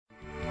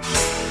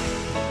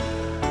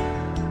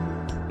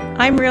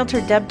I'm Realtor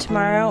Deb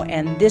Tomorrow,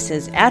 and this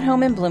is At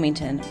Home in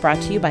Bloomington,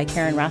 brought to you by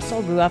Karen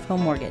Russell, Ruoff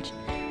Home Mortgage.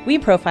 We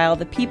profile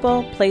the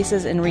people,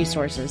 places, and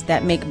resources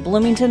that make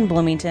Bloomington,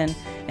 Bloomington,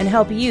 and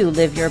help you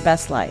live your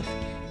best life.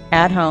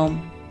 At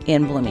Home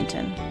in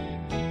Bloomington.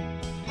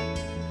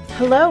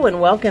 Hello and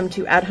welcome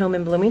to At Home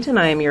in Bloomington.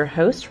 I am your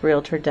host,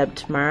 Realtor Deb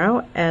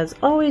Tomorrow. As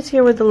always,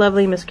 here with the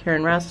lovely Miss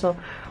Karen Russell,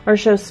 our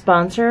show's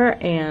sponsor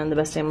and the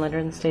best name lender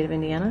in the state of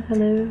Indiana.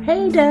 Hello.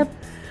 Hey, Deb.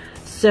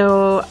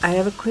 So I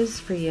have a quiz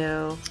for you.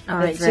 All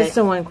right, it's just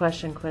a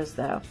one-question quiz,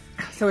 though.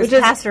 So it's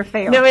pass or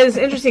fail. No, it's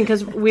interesting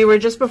because we were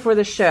just before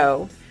the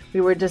show,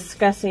 we were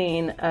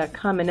discussing a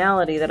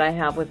commonality that I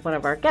have with one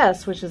of our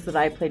guests, which is that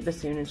I played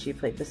bassoon and she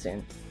played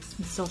bassoon.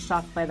 I'm still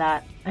shocked by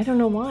that. I don't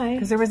know why.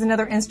 Because there was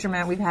another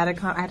instrument. I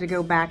had to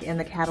go back in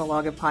the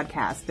catalog of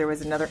podcasts. There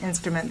was another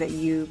instrument that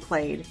you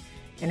played,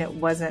 and it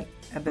wasn't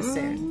a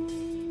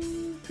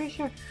bassoon. Pretty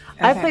sure. Okay.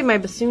 I played my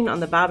bassoon on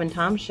the Bob and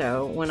Tom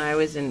show when I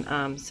was in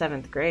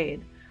 7th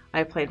grade.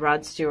 I played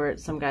Rod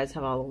Stewart, Some Guys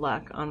Have All the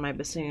Luck, on my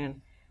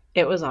bassoon.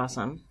 It was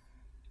awesome.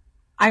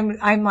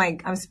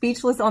 I'm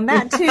speechless on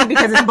that too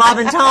because it's Bob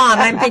and Tom.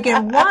 I'm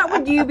thinking, what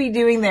would you be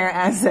doing there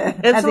as a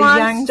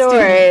young story.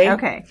 Student?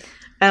 Okay.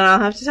 And I'll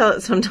have to tell it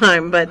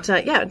sometime, but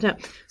yeah. No.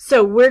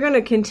 So we're going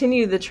to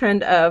continue the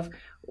trend of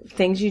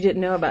things you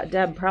didn't know about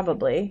Deb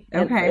probably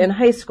in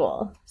high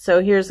school.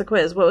 So here's the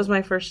quiz. What was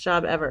my first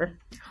job ever?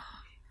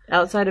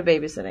 Outside of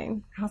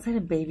babysitting. Outside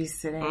of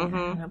babysitting.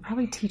 Mm-hmm.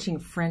 Probably teaching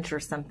French or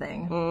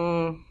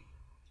something.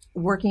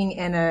 Working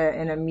in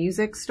a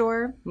music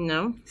store?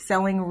 No.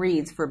 Selling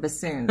reeds for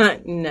bassoons?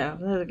 No.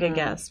 That was a good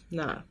guess.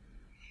 No.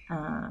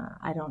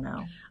 I don't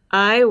know.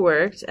 I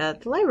worked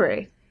at the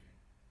library.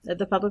 At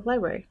the public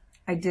library.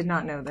 I did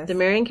not know this. The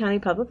Monroe County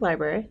Public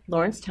Library,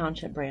 Lawrence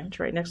Township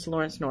branch, right next to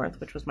Lawrence North,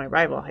 which was my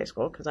rival high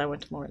school because I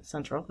went to Lawrence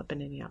Central up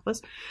in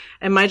Indianapolis.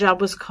 And my job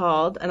was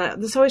called,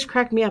 this always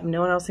cracked me up, no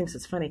one else thinks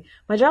it's funny,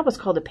 my job was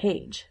called a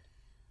page.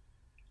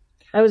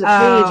 I was a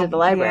page at the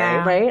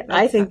library, right?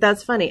 I think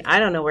that's funny. I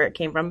don't know where it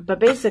came from, but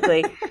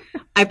basically,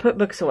 I put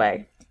books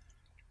away.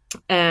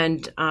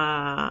 And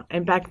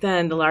back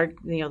then, the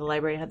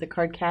library had the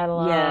card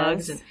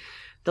catalogs, and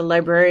the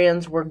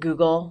librarians were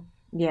Google.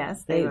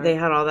 Yes, they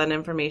had all that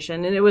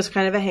information, and it was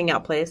kind of a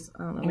hangout place.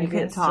 I don't know, maybe you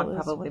couldn't talk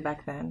probably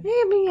back then. Yeah,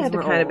 you had to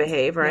kind of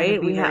behave,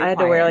 right? I had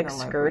to wear like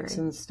skirts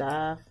and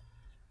stuff.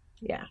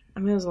 Yeah, I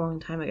mean it was a long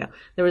time ago.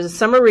 There was a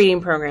summer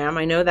reading program,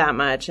 I know that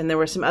much, and there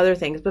were some other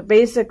things. But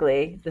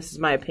basically, this is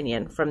my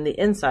opinion from the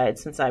inside,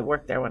 since I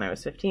worked there when I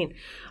was 15.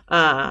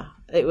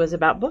 It was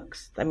about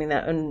books. I mean,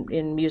 that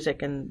in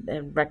music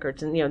and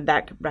records, and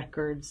that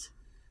records,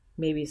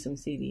 maybe some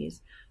CDs.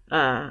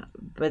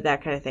 But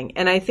that kind of thing.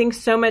 And I think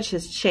so much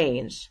has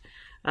changed.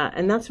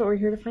 And that's what we're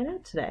here to find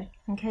out today.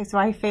 Okay, so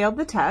I failed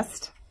the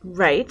test.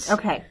 Right.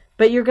 Okay.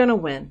 But you're going to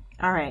win.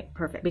 All right,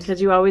 perfect. Because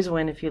you always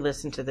win if you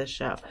listen to this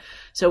show.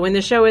 So when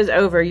the show is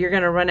over, you're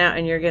going to run out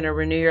and you're going to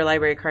renew your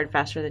library card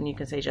faster than you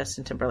can say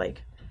Justin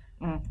Timberlake.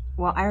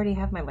 Well, I already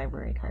have my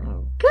library card.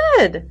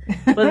 Good.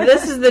 Well,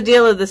 this is the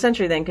deal of the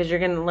century then, because you're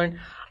going to learn.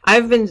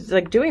 I've been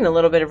doing a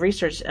little bit of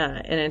research in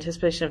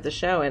anticipation of the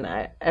show,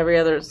 and every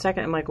other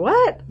second I'm like,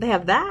 what? They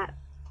have that?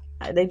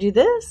 They do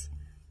this?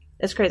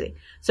 It's crazy.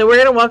 So we're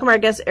going to welcome our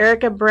guests,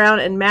 Erica Brown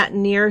and Matt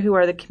Neer, who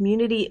are the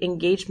Community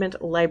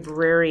Engagement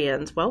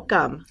Librarians.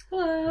 Welcome.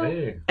 Hello.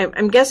 Hey.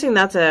 I'm guessing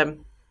that's a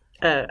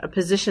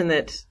position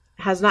that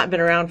has not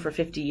been around for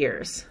 50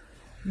 years.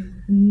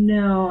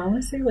 No, I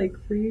want to say like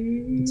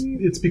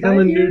it's become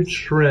a new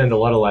trend. A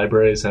lot of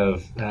libraries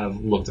have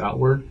looked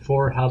outward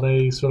for how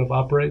they sort of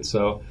operate.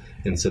 So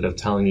instead of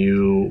telling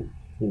you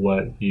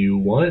what you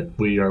want,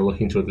 we are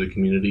looking to the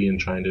community and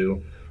trying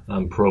to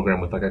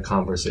program with like a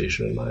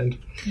conversation in mind.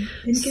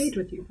 Engage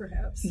with you,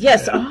 perhaps.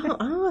 Yes.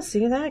 Oh,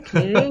 see that?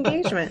 Community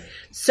engagement.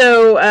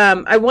 So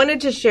I wanted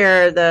to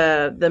share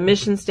the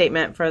mission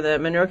statement for the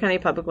Monroe County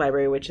Public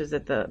Library, which is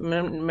that the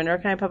Monroe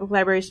County Public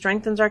Library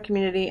strengthens our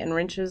community and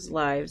enriches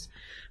lives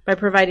by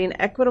providing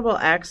equitable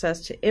access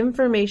to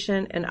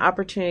information and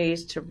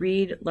opportunities to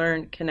read,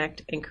 learn,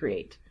 connect, and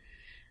create.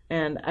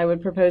 And I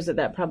would propose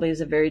that probably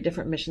is a very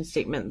different mission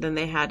statement than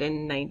they had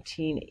in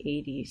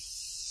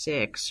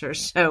 1986 or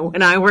so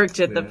when I worked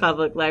at the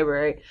public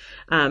library.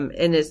 And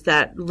it's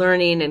that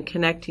learning and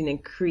connecting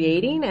and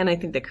creating. And I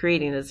think the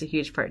creating is a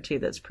huge part too.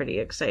 That's pretty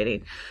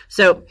exciting.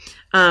 So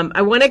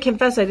I want to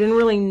confess I didn't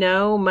really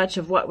know much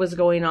of what was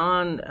going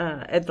on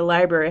at the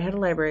library. I had a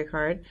library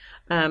card.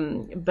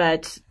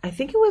 But I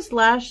think it was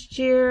last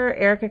year,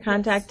 Erica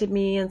contacted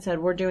me and said,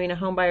 we're doing a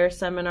homebuyer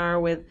seminar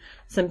with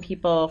some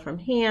people from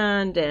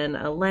Hand and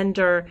a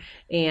lender,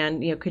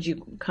 and, could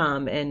you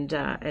come and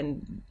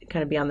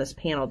kind of be on this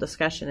panel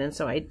discussion? And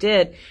so I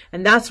did.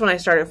 And that's when I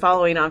started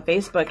following on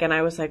Facebook, and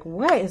I was like,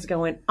 what is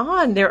going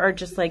on? There are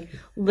just like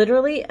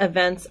literally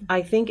events,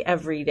 I think,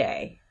 every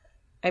day.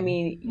 I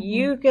mean,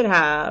 you could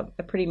have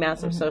a pretty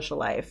massive social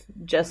life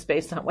just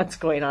based on what's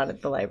going on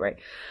at the library.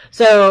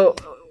 So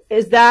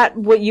is that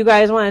what you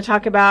guys want to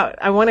talk about?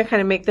 I want to kind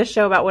of make this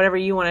show about whatever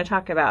you want to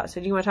talk about. So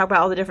do you want to talk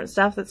about all the different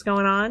stuff that's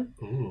going on?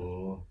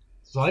 Ooh.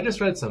 So I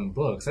just read some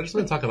books. I just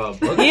want to talk about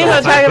books. You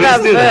don't talk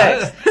about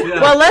books.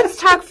 Yeah. Well, let's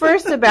talk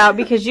first about,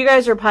 because you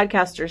guys are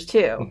podcasters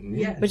too.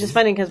 Yes. Which is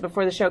funny because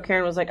before the show,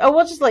 Karen was like, "Oh,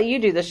 we'll just let you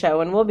do the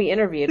show and we'll be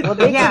interviewed." Well,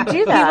 they can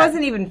do that. He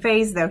wasn't even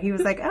phased though. He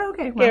was like, "Oh,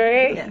 okay." Well,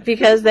 right? yeah.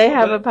 Because they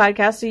have a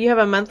podcast. So you have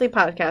a monthly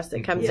podcast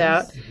that comes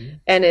out,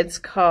 and it's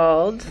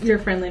called Your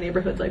Friendly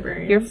Neighborhood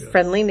Librarians. Your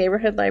Friendly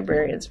Neighborhood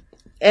Librarians.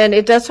 And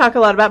it does talk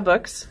a lot about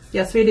books.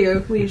 Yes, we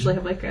do. We usually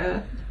have like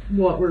a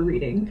what we're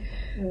reading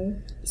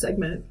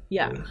segment.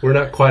 Yeah. We're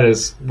not quite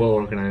as well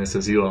organized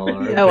as you all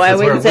are. Oh, I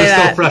wouldn't say we're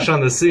that. still fresh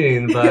on the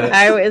scene, but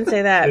I wouldn't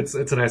say that. it's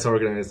a nice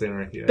organized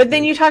anarchy. But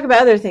then you talk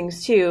about other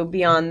things too,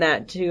 beyond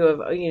that too,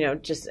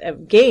 of, just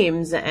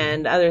games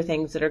and other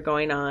things that are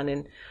going on.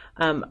 And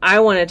I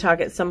want to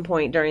talk at some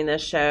point during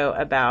this show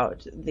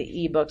about the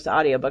ebooks,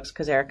 audiobooks,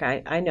 because Eric,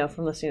 I know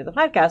from listening to the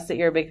podcast that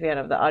you're a big fan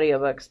of the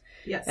audiobooks.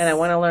 Yes. And I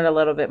want to learn a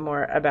little bit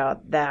more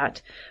about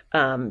that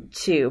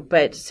too.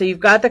 But so you've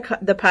got the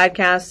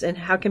podcast, and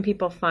how can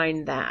people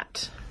find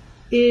that?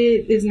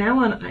 It is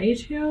now on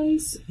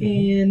iTunes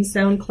and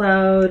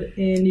SoundCloud,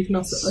 and you can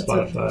also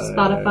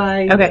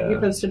Spotify. Okay. We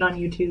posted on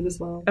YouTube as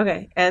well.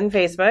 Okay. And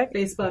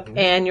Facebook.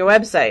 And your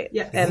website.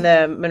 Yes. And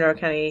the Monroe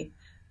County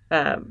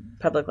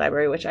Public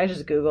Library, which I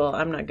just Google.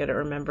 I'm not good at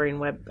remembering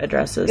web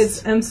addresses.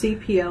 It's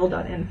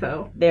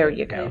mcpl.info. There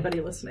you go. Anybody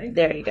listening?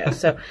 There you go.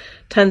 So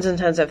tons and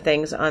tons of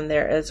things on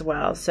there as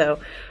well. So,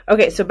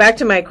 okay. So back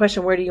to my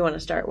question. Where do you want to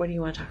start? What do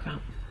you want to talk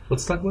about?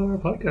 Let's talk about our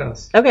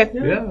podcast. Okay.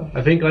 Yeah.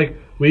 I think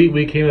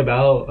we came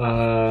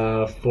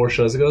about 4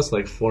 shows ago,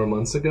 so 4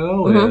 months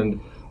ago,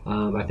 and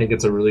I think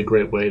it's a really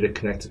great way to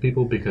connect to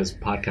people because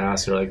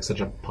podcasts are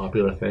such a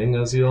popular thing,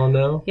 as you all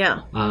know.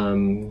 Yeah.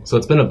 So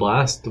it's been a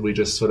blast. We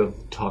just sort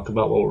of talk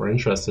about what we're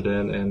interested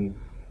in, and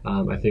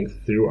I think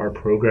through our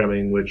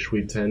programming, which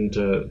we tend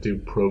to do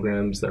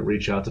programs that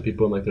reach out to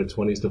people in their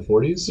 20s to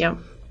 40s. Yeah.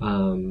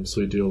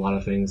 So we do a lot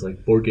of things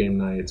like board game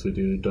nights, we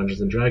do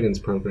Dungeons and Dragons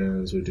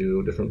programs, we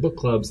do different book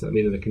clubs that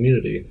meet in the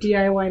community.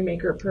 DIY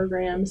maker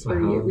programs where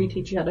we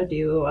teach you how to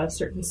do a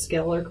certain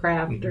skill or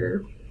craft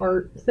or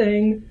art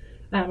thing.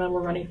 And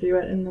we're running through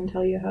it and then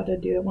tell you how to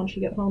do it once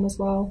you get home as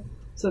well.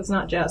 So it's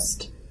not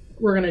just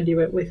we're going to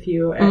do it with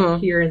you at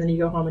here and then you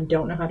go home and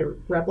don't know how to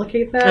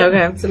replicate that.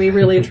 Okay. So we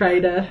really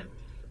try to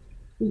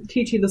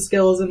teach you the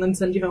skills and then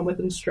send you home with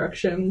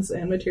instructions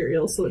and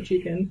materials so that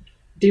you can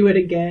do it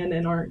again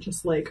and aren't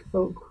just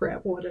oh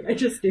crap, what did I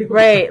just do?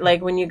 Right,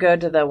 like when you go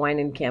to the wine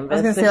and canvas,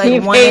 I was gonna say,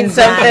 you wine paint and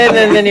something dine.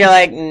 and then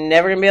you're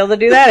never going to be able to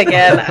do that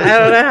again. I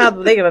don't know how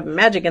to think of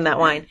magic in that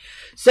wine.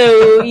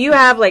 So you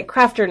have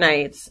crafter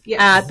nights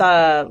at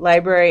the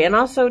library, and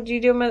also do you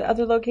do them at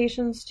other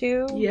locations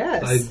too?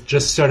 Yes. I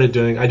just started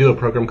I do a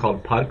program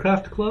called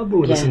Podcraft Club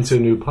where we listen to a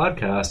new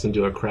podcast and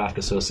do a craft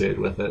associated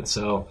with it.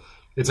 So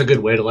it's a good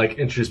way to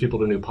introduce people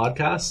to new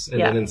podcasts,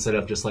 and then instead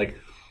of just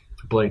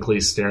blankly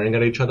staring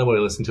at each other while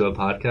we listen to a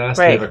podcast,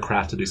 we have a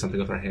craft to do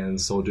something with our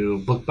hands. So we'll do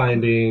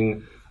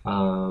bookbinding.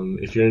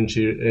 If you're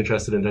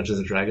interested in Dungeons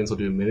and Dragons, we'll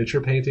do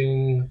miniature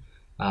painting.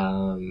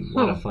 A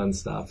lot of fun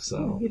stuff.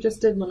 So you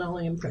just did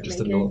linoleum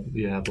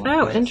printmaking.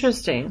 Oh,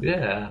 interesting.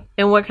 Yeah.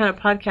 And what kind of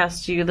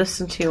podcasts do you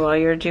listen to while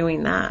you're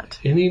doing that?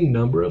 Any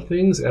number of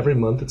things. Every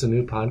month it's a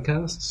new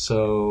podcast.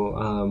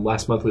 So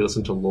last month we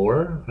listened to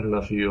Lore. I don't know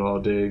if you all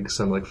dig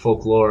some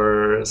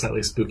folklore,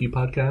 slightly spooky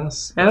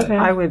podcasts. Okay.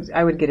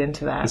 I would get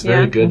into that. It's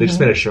very good. They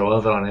just made a show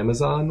of it on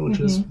Amazon, which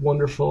is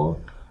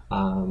wonderful.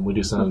 We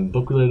do some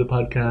book-related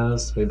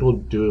podcasts. Maybe we'll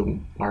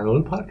do our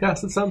own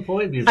podcast at some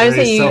point. I would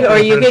say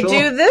you could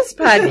do this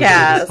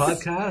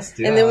podcast.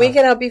 Yeah. And then we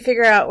can help you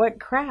figure out what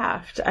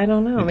craft. I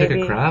don't know. You maybe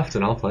pick a craft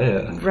and I'll play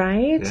it.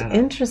 Right? Yeah.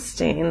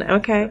 Interesting.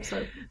 Okay.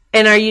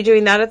 And are you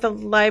doing that at the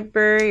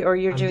library, or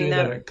you're doing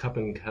that at Cup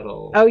and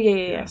Kettle? Oh, yeah.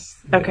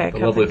 Yes. Okay. Yeah, the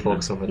lovely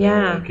folks over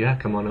there. Yeah.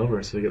 Come on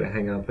over. So we get to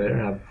hang out there,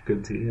 have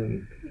good tea,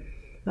 and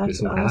do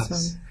some awesome.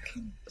 crafts.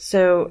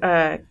 So,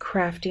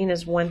 crafting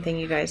is one thing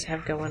you guys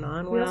have going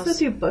on. We also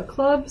do book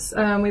clubs.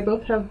 We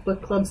both have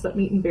book clubs that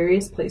meet in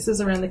various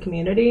places around the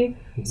community.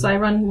 So I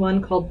run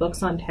one called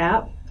Books on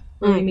Tap,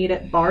 where we meet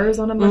at bars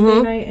on a Monday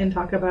night and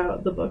talk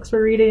about the books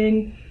we're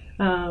reading.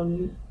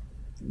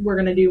 We're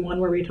going to do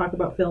one where we talk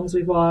about films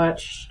we've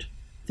watched,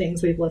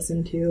 things we've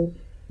listened to.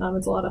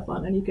 It's a lot of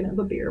fun, and you can have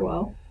a beer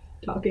while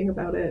talking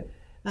about it.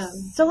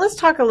 So let's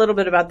talk a little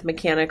bit about the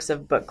mechanics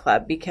of book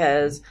club,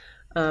 because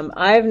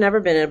I've never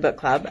been in a book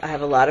club. I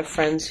have a lot of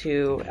friends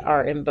who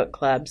are in book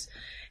clubs,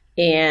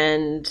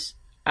 and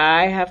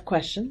I have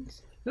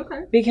questions.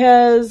 Okay.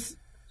 Because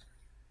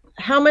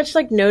how much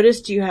notice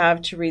do you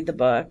have to read the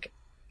book?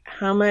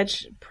 How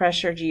much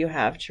pressure do you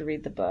have to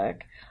read the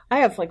book? I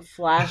have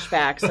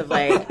flashbacks of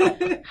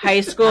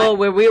high school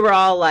where we were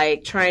all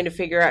trying to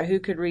figure out who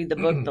could read the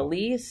book the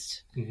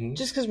least,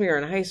 just because we were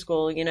in high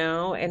school,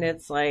 and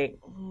it's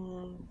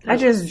I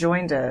just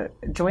joined a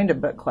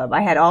book club.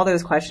 I had all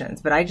those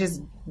questions, but I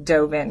just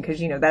dove in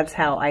because that's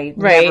how I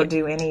never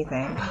do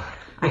anything.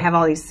 I have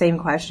all these same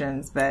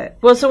questions, but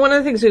so one of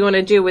the things we want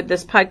to do with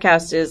this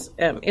podcast is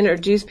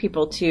introduce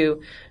people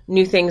to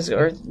new things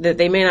or that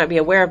they may not be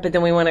aware of, but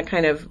then we want to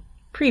kind of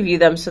preview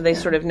them so they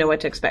sort of know what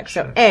to expect.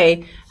 So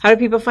A, how do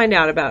people find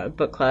out about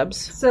book clubs?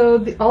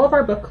 So all of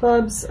our book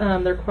clubs,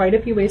 there are quite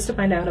a few ways to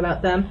find out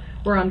about them.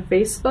 We're on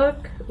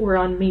Facebook. We're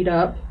on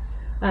Meetup.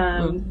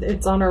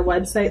 It's on our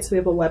website, so we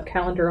have a web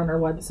calendar on our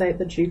website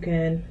that you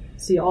can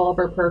see all of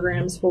our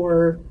programs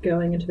for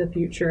going into the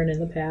future and in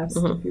the past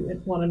if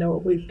you want to know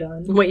what we've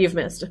done. What you've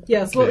missed.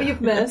 Yes, what you've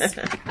missed.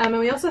 And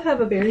we also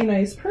have a very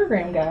nice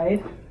program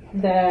guide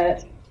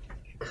that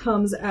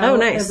comes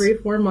out every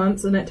 4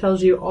 months, and it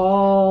tells you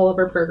all of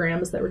our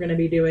programs that we're going to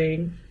be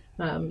doing.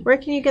 Where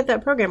can you get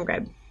that program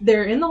guide?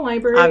 They're in the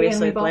library,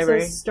 Obviously, and we've also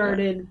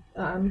started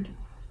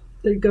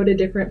to go to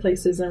different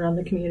places around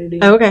the community.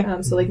 Oh, okay.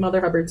 So like Mother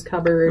Hubbard's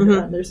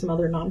Cupboard, there's some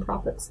other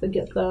nonprofits that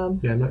get them.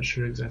 Yeah, I'm not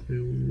sure exactly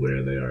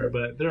where they are,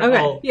 but they're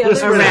all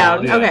they're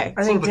around. Yeah. Okay.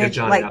 Are they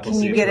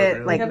can you get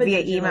it like via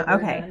email?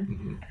 Okay.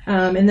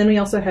 And then we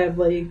also have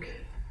I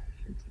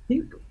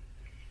think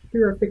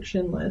through our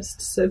fiction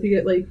list. So if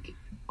you get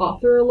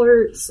author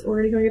alerts or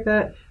anything like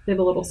that, they have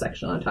a little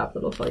section on top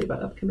that'll tell you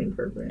about upcoming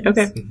programs.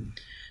 Okay.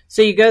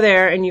 So you go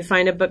there and you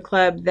find a book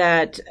club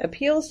that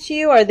appeals to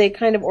you. Are they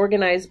kind of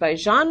organized by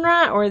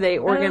genre, or are they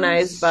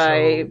organized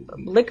by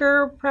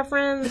liquor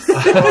preference? Or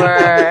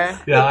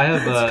yeah, I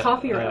have it's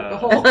coffee or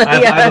alcohol.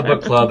 I have a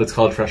book club that's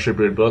called Freshly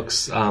Brewed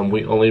Books.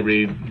 We only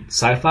read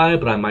sci-fi,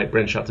 but I might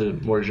branch out to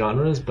more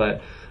genres.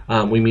 But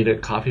we meet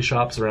at coffee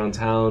shops around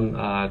town.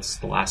 It's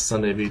the last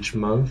Sunday of each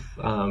month.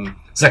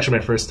 It's actually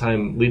my first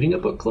time leading a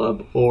book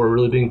club or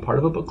really being part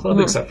of a book club,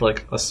 except for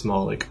a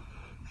small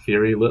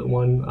theory lit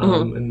one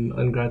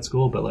in grad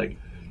school. But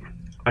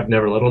I've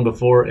never led one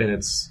before, and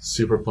it's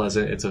super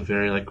pleasant. It's a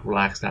very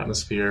relaxed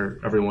atmosphere.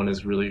 Everyone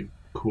is really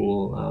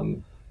cool.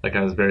 I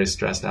was very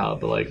stressed out,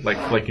 but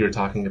like you were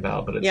talking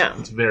about, but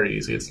it's very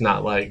easy. It's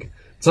not like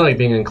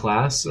being in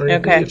class or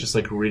anything. Okay. It's just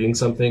reading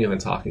something and then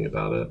talking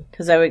about it.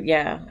 Because I would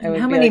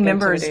How many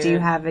members do you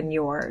have in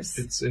yours?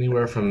 It's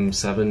anywhere from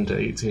 7 to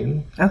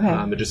 18.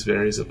 Okay. It just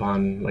varies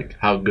upon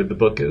how good the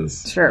book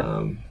is. Sure.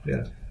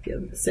 Yeah,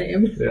 the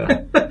same.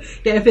 Yeah.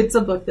 Yeah, if it's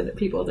a book that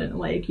people didn't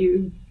like,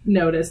 you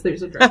notice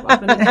there's a drop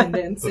off in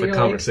attendance. But the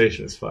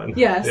conversation is fun.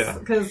 Yes,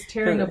 because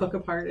tearing a book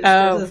apart is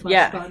just as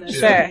much fun as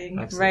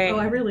saying, right. oh,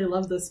 I really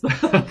love this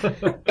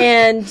book.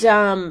 And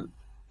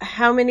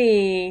how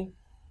many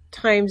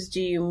times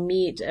do you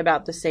meet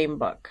about the same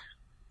book?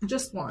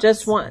 Just once.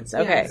 Just once,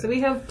 okay. Yeah, so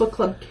we have book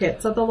club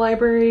kits at the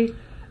library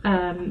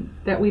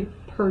that we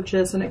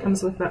purchase, and it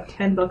comes with about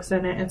 10 books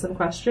in it and some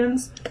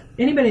questions.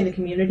 Anybody in the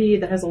community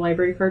that has a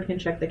library card can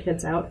check the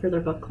kits out for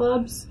their book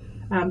clubs,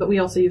 but we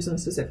also use them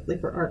specifically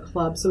for our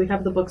club. So we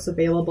have the books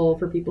available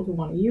for people who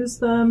want to use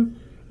them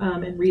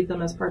and read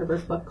them as part of our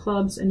book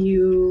clubs, and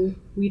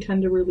we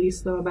tend to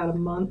release them about a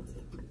month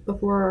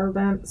before our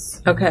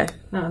events. Okay.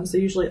 So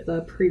usually at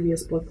the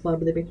previous book club,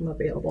 they make them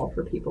available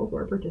for people who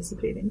are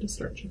participating to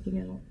start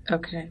checking out.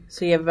 Okay.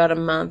 So you have about a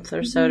month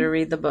or so to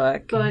read the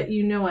book. But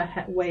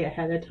way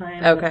ahead of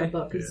time okay. that the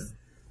book is,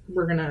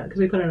 because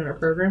we put it in our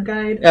program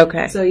guide.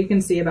 Okay. So you can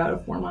see about a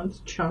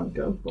 4-month chunk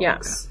of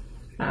books.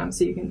 Yeah.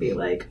 So you can be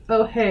like,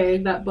 oh, hey,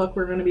 that book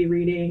we're going to be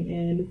reading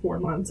in 4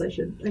 months. I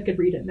could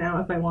read it now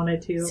if I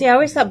wanted to. See, I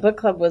always thought book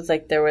club was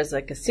there was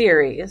a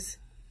series.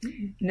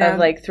 No.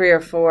 Of 3 or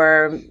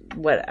 4,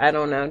 I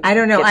don't know. I've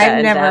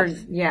never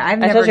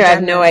I told you I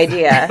have no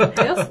idea.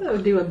 I also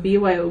do a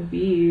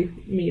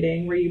BYOB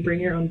meeting where you bring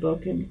your own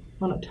book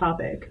on a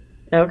topic.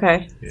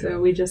 Okay. Yeah. So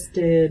we just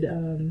did,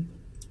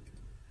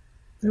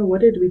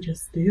 what did we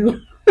just do?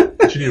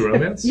 Did you do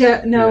romance?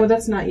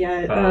 That's not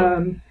yet.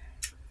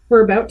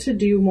 We're about to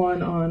do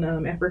one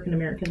on African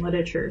American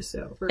literature.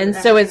 So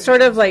it's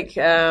sort of like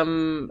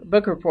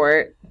book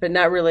report, but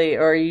not really.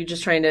 Or are you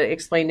just trying to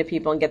explain to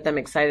people and get them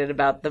excited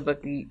about the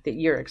book that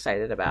you're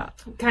excited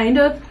about? Kind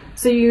of.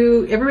 So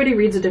everybody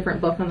reads a different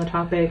book on the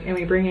topic, and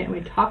we bring it and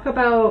we talk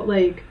about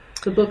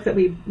the book that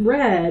we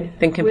read.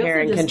 Then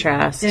compare and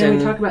contrast. And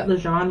we talk about the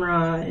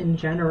genre in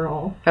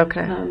general.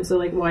 Okay. So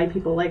why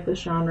people like this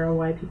genre,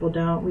 why people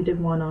don't. We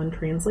did one on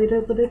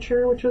translated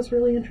literature, which was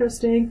really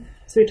interesting.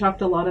 So we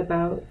talked a lot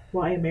about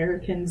why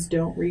Americans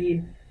don't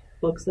read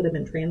books that have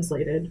been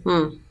translated.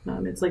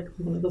 It's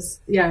one of those.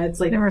 Yeah, it's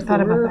never thought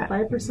about that.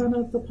 5%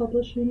 of the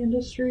publishing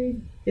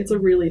industry. It's a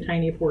really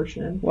tiny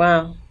portion.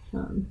 Wow.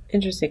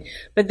 Interesting.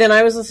 But then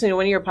I was listening to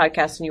one of your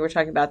podcasts and you were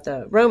talking about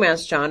the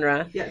romance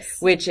genre,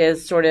 yes, which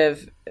is sort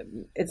of,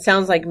 it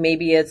sounds like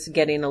maybe it's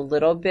getting a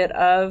little bit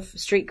of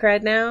street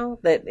cred now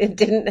that it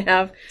didn't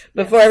have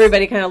before. Yes.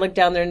 Everybody kind of looked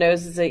down their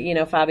noses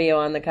at, Fabio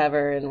on the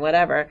cover and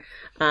whatever.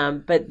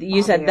 But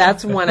you said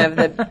that's one of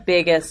the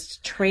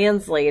biggest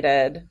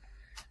translated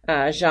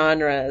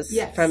genres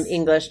from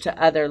English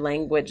to other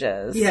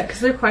languages. Yeah, because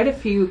there are quite a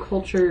few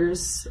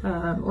cultures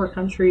or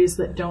countries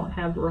that don't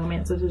have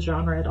romance as a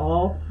genre at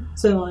all.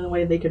 So the only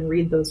way they can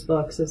read those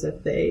books is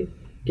if they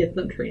get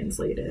them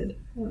translated.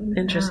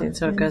 Interesting.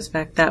 So it goes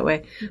back that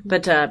way.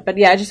 Mm-hmm. But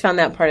yeah, I just found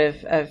that part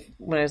of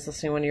when I was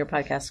listening to one of your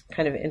podcasts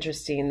kind of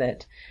interesting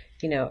that,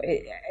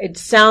 it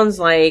sounds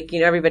like,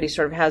 everybody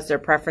sort of has their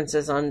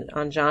preferences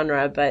on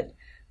genre, but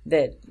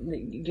that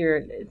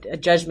you're a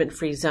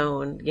judgment-free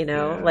zone,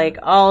 like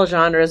all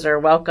genres are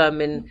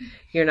welcome, and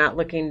you're not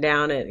looking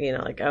down at,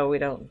 like, oh, we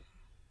don't,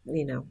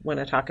 want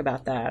to talk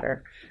about that,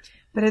 or.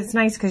 But it's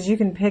nice because you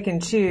can pick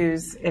and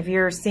choose if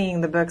you're seeing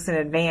the books in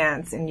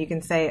advance, and you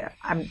can say,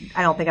 I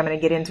don't think I'm going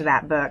to get into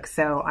that book,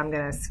 so I'm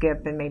going to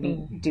skip and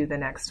maybe do the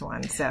next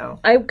one.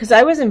 So because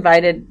I was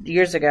invited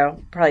years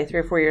ago, probably 3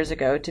 or 4 years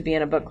ago, to be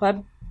in a book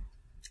club,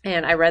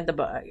 and I read the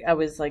book. I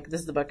was like, this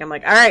is the book. I'm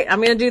like, all right, I'm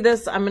going to do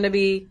this. I'm going to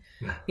be,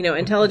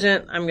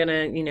 intelligent. I'm going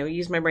to,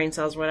 use my brain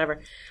cells,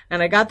 whatever.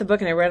 And I got the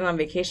book and I read it on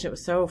vacation. It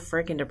was so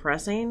freaking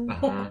depressing.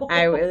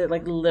 I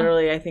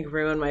literally, I think,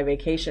 ruined my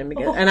vacation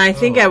and I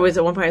think I was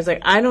at one point, I was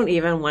like, I don't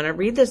even want to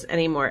read this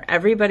anymore.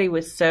 Everybody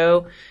was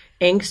so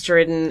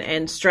angst-ridden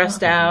and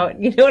stressed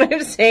out. You know what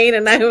I'm saying?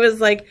 And I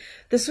was like,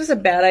 this was a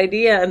bad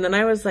idea. And then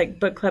I was like,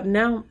 book club,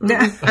 no.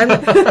 I'm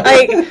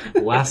like,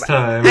 last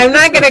time. I'm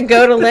not going to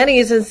go to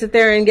Lenny's and sit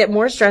there and get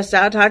more stressed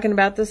out talking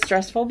about this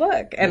stressful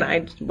book.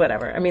 And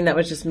whatever. I mean, that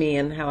was just me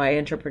and how I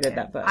interpreted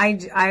that book.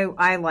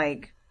 I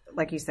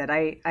like you said,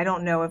 I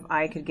don't know if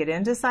I could get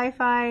into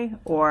sci-fi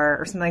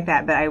or something like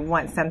that, but I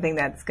want something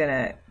that's going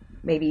to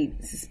maybe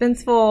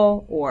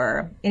suspenseful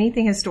or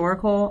anything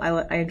historical.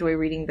 I enjoy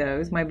reading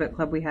those. My book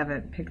club, we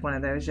haven't picked one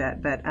of those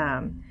yet, but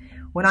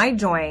when I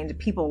joined,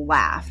 people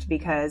laughed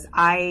because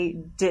I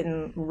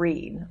didn't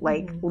read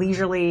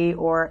leisurely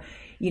or,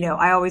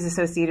 I always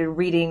associated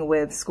reading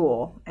with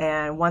school.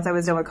 And once I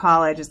was done with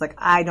college, it's like,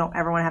 I don't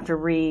ever want to have to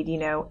read,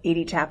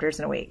 80 chapters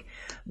in a week.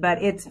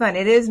 But it's fun.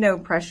 It is no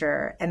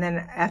pressure. And then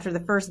after the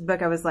first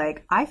book, I was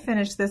like, I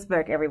finished this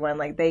book, everyone.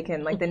 They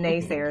can, the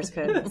naysayers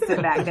could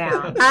sit back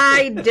down.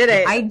 I did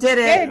it.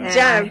 Good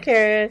job,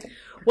 Karen.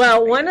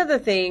 Well, one of the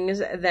things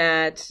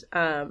that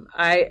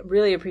I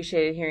really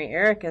appreciated hearing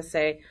Erica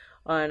say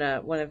on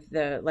one of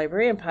the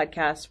librarian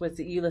podcasts was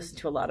that you listen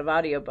to a lot of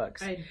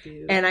audiobooks. I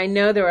do. And I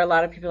know there are a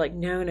lot of people like,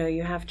 no,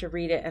 you have to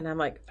read it. And I'm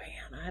like,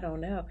 man, I don't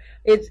know.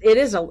 It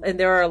is, and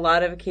there are a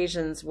lot of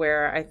occasions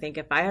where I think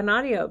if I had an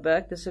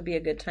audiobook, this would be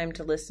a good time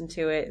to listen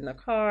to it in the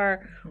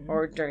car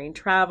or during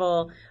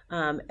travel.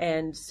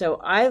 And so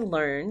I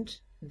learned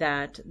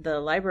that the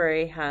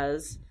library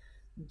has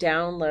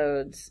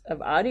downloads of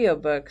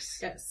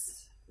audiobooks. Yes.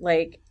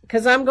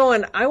 Because I'm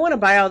going, I want to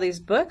buy all these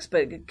books,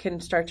 but it can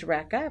start to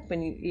rack up,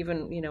 and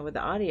even with the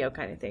audio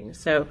kind of thing.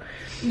 So,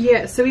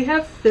 yeah, so we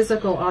have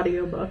physical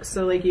audiobooks.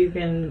 So, you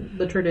can,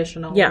 the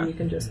traditional, you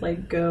can just,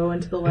 go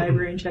into the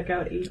library and check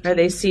out 18 Are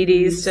they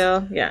CDs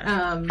still?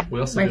 Yeah. We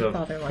also have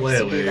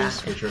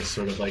playlists, which are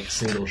sort of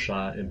single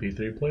shot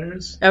MP3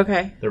 players.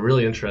 Okay. They're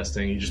really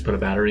interesting. You just put a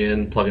battery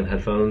in, plug in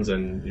headphones,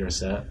 and you're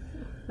set.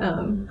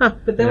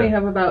 But then we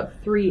have about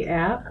 3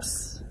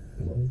 apps.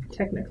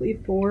 Technically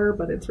 4,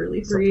 but it's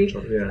really 3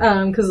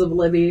 because of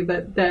Libby,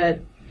 but that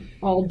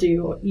all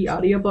do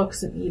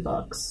audiobooks and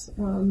ebooks.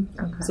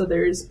 So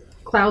there's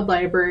Cloud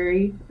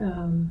Library,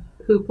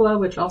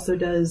 Hoopla, which also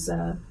does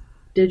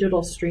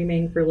digital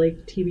streaming for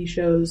TV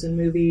shows and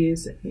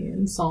movies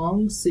and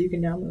songs, so you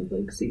can download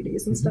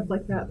CDs and stuff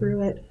like that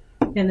through it.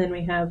 And then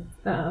we have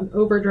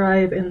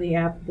Overdrive and the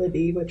app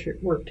Libby, which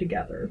work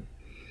together,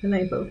 and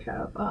they both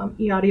have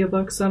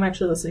e-audiobooks. So I'm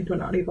actually listening to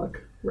an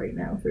audiobook right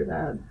now through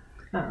that.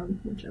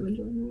 Which I'm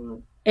enjoying a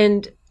lot.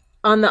 And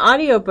on the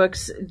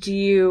audiobooks,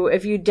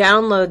 if you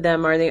download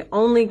them, are they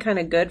only kind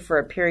of good for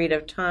a period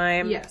of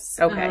time? Yes.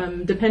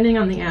 Okay. Depending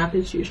on the app,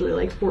 it's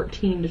usually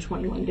 14 to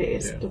 21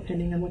 days,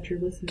 depending on what you're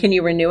listening to. Can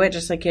you renew it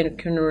just like you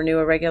can renew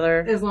a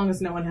regular? As long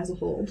as no one has a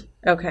hold.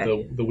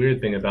 Okay. The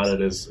weird thing about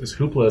it is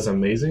Hoopla is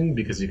amazing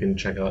because you can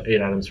check out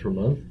 8 items per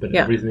month, but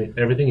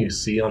everything you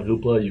see on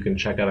Hoopla you can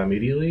check out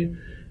immediately.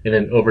 And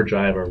then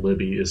Overdrive or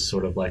Libby is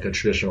sort of like a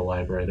traditional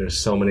library. There's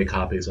so many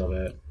copies of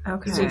it.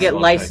 Okay. So you get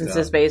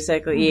licenses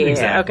basically. Yeah.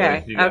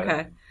 Exactly.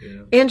 Okay.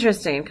 Yeah.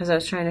 Interesting, because I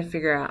was trying to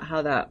figure out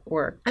how that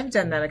worked. I've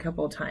done that a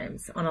couple of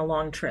times on a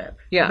long trip.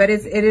 Yeah. But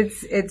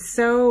it's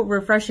so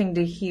refreshing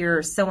to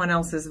hear someone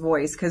else's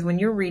voice, because when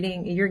you're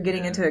reading, you're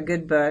getting into a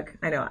good book.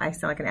 I know I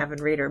sound like an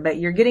avid reader, but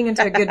you're getting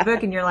into a good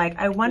book and you're like,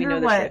 I wonder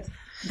what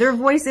their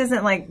voice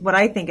isn't like what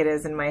I think it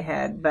is in my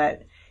head,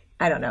 but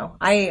I don't know.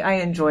 I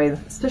enjoy,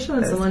 especially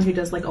when someone who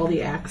does all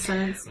the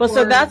accents. Well,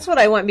 so that's what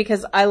I want,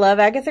 because I love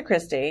Agatha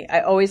Christie. I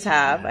always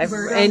have.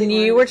 And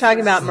you were talking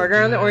about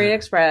Murder on the Orient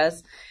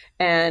Express.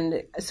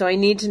 And so I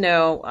need to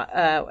know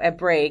at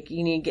break,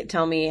 you need to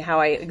tell me how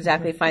I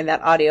exactly find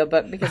that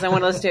audiobook, because I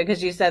want to listen to it,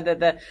 because you said that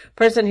the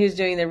person who's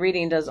doing the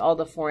reading does all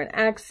the foreign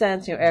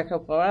accents. Hercule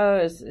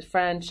Poirot is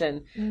French,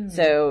 and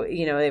so,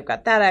 they've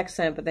got that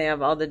accent, but they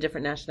have all the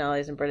different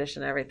nationalities and British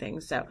and everything.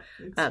 So,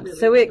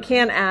 so it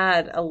can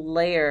add a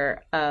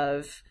layer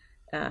of,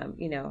 I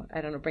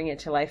don't know, bring it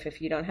to life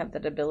if you don't have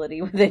that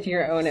ability within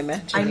your own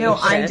imagination. I know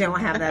I don't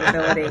have that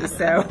ability,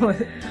 so.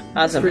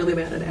 Awesome. Really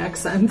bad at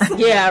accents.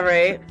 Yeah,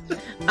 right.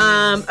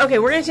 Okay,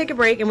 we're going to take a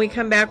break, and we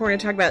come back, we're going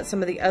to talk about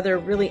some of the other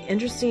really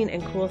interesting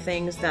and cool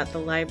things that the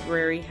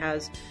library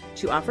has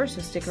to offer, so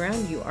stick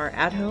around. You are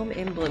at home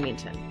in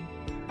Bloomington.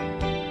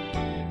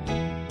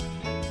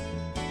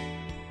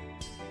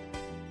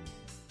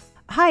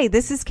 Hi,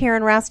 this is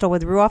Karen Rastel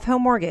with Ruoff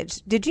Home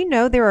Mortgage. Did you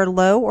know there are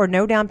low or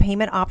no down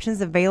payment options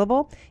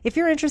available? If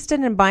you're interested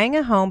in buying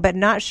a home but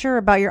not sure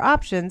about your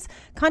options,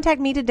 contact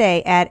me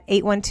today at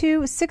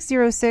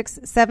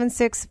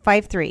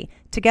 812-606-7653.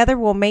 Together,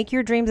 we'll make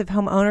your dreams of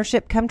home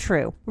ownership come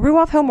true.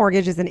 Ruoff Home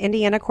Mortgage is an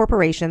Indiana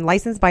corporation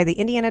licensed by the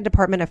Indiana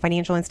Department of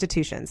Financial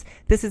Institutions.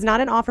 This is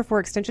not an offer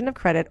for extension of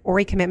credit or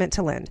a commitment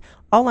to lend.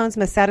 All loans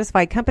must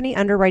satisfy company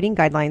underwriting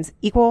guidelines.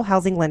 Equal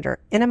housing lender.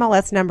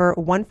 NMLS number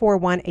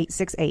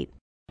 141868.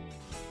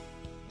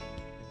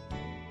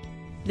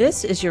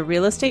 This is your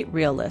Real Estate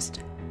Realist.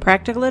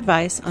 Practical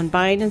advice on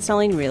buying and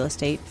selling real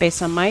estate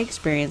based on my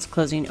experience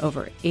closing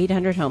over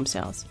 800 home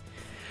sales.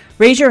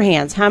 Raise your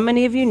hands. How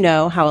many of you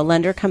know how a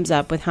lender comes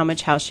up with how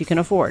much house you can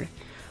afford?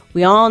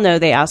 We all know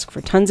they ask for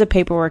tons of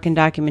paperwork and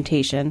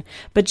documentation,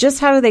 but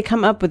just how do they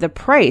come up with the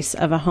price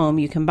of a home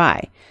you can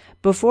buy?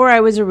 Before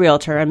I was a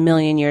realtor a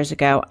million years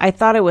ago, I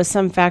thought it was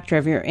some factor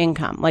of your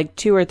income, like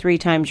 2 or 3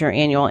 times your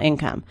annual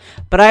income.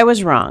 But I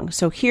was wrong,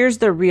 so here's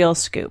the real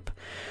scoop.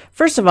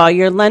 First of all,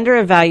 your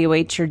lender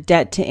evaluates your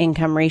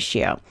debt-to-income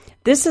ratio.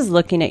 This is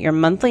looking at your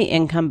monthly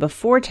income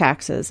before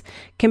taxes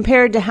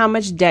compared to how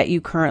much debt you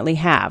currently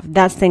have.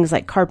 That's things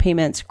like car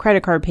payments,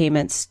 credit card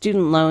payments,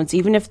 student loans,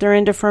 even if they're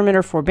in deferment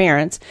or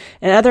forbearance,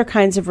 and other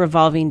kinds of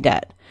revolving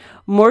debt.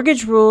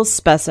 Mortgage rules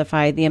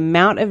specify the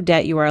amount of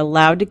debt you are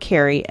allowed to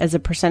carry as a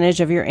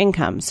percentage of your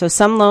income. So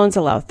some loans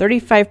allow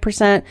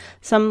 35%,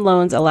 some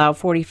loans allow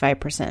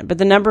 45%, but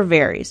the number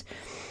varies.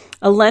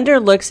 A lender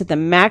looks at the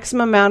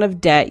maximum amount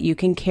of debt you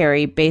can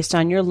carry based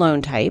on your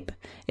loan type.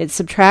 It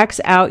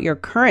subtracts out your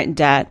current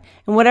debt,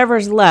 and whatever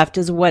is left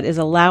is what is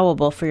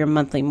allowable for your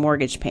monthly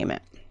mortgage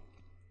payment.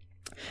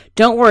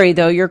 Don't worry,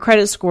 though, your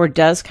credit score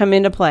does come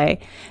into play.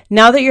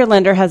 Now that your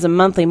lender has a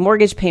monthly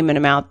mortgage payment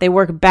amount, they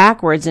work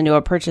backwards into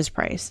a purchase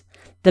price.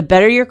 The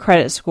better your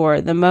credit score,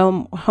 the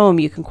more home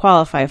you can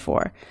qualify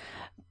for,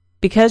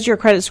 because your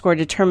credit score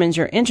determines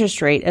your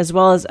interest rate as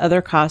well as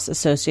other costs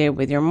associated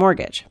with your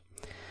mortgage.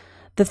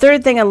 The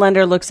third thing a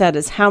lender looks at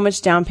is how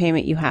much down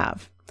payment you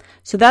have.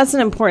 So that's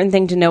an important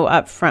thing to know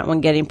up front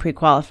when getting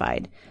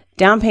pre-qualified.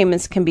 Down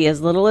payments can be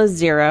as little as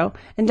 0,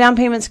 and down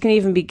payments can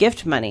even be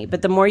gift money,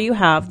 but the more you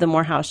have, the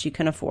more house you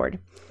can afford.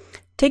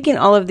 Taking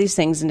all of these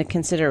things into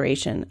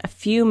consideration, a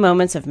few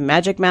moments of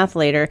magic math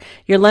later,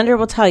 your lender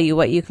will tell you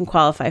what you can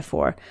qualify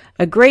for.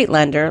 A great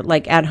lender,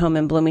 like At Home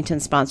in Bloomington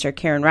sponsor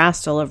Karen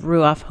Rastel of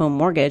Ruoff Home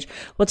Mortgage,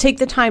 will take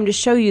the time to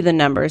show you the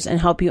numbers and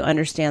help you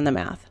understand the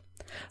math.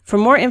 For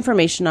more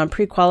information on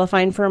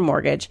pre-qualifying for a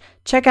mortgage,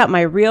 check out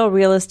my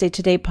Real Estate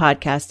Today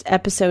podcast,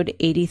 episode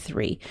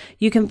 83.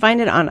 You can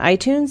find it on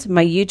iTunes,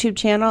 my YouTube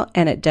channel,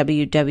 and at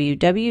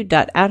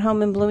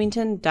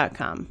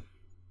www.athomeinbloomington.com.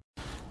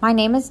 My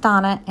name is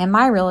Donna, and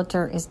my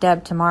realtor is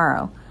Deb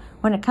Tomorrow.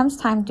 When it comes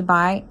time to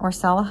buy or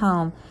sell a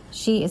home,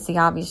 she is the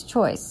obvious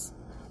choice.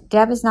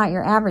 Deb is not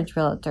your average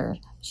realtor.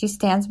 She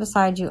stands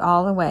beside you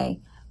all the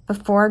way,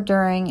 before,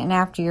 during, and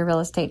after your real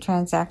estate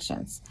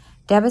transactions.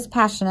 Deb is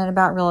passionate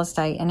about real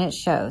estate, and it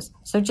shows.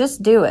 So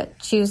just do it.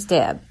 Choose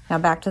Deb. Now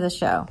back to the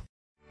show.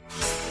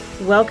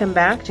 Welcome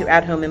back to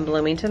At Home in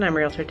Bloomington. I'm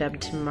Realtor Deb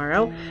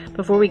Tomorrow.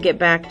 Before we get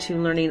back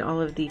to learning all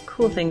of the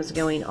cool things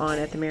going on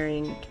at the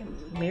Marion?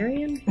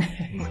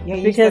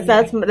 Yeah, because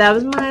that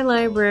was my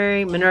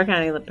library, Monroe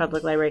County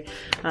Public Library.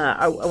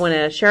 I want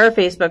to share our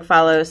Facebook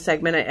follow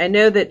segment. I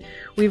know that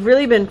we've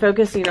really been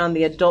focusing on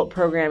the adult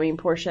programming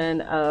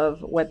portion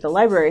of what the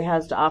library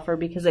has to offer,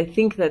 because I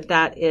think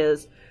that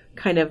is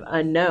kind of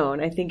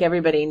unknown. I think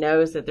everybody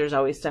knows that there's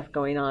always stuff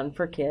going on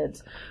for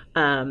kids,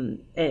 and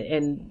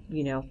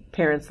you know,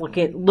 parents look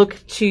to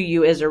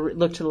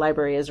the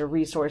library as a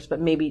resource, but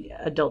maybe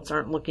adults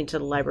aren't looking to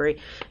the library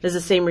as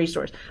the same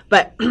resource.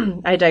 But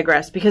I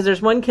digress, because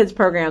there's one kids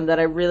program that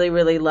I really,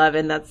 really love,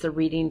 and that's the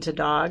Reading to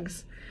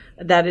Dogs.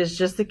 That is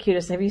just the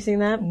cutest. Have you seen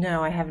that?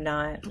 No, I have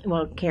not.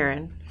 Well,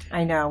 Karen.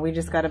 I know. We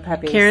just got a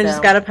puppy. Karen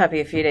just got a puppy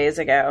a few days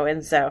ago.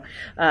 And so,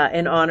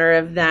 in honor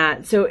of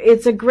that. So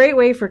it's a great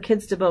way for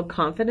kids to build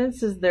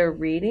confidence as they're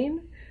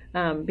reading.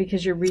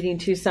 Because you're reading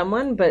to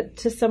someone, but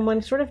to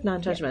someone sort of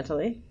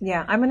non-judgmentally.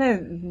 Yeah, I'm going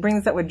to bring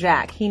this up with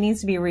Jack. He needs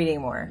to be reading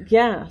more.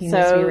 Yeah,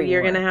 so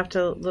you're going to have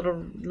to,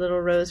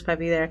 little Rose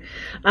puppy there.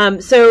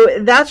 So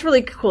that's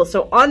really cool.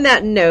 So on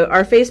that note,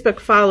 our Facebook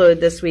followed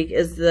this week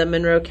is the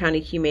Monroe County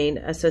Humane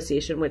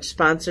Association, which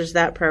sponsors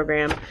that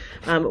program.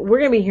 We're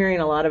going to be hearing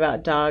a lot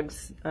about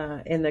dogs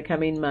in the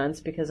coming months,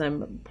 because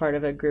I'm part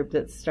of a group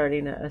that's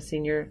starting a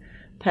senior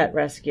pet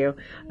rescue.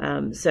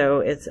 So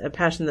it's a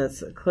passion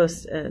that's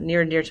close,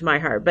 near and dear to my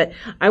heart. But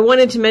I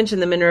wanted to mention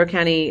the Monroe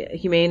County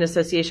Humane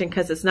Association,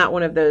 because it's not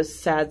one of those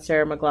sad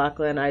Sarah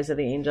McLachlan, Eyes of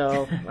the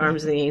Angel,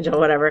 Arms of the Angel,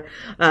 whatever,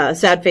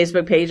 sad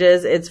Facebook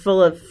pages. It's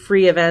full of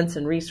free events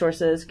and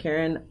resources.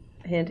 Karen,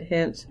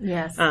 hint.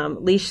 Yes.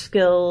 Leash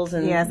skills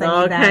and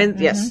all kinds.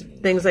 Mm-hmm. Yes.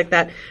 Things like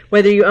that.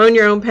 Whether you own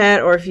your own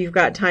pet, or if you've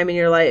got time in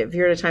your life, if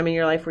you're at a time in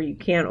your life where you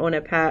can't own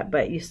a pet,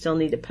 but you still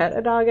need to pet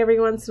a dog every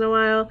once in a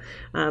while,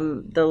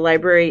 the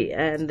library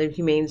and the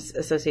Humane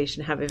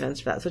Association have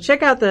events for that. So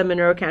check out the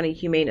Monroe County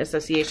Humane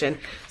Association.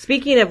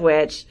 Speaking of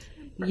which,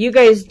 you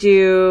guys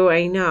do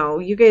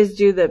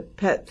the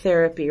pet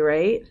therapy,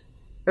 right?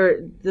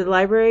 Or the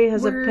library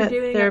has a pet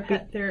doing therapy? a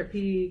pet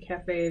therapy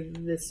cafe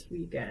this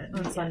weekend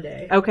on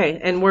Sunday. Okay,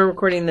 and we're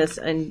recording this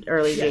in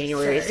early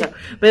January, sorry. so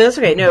but that's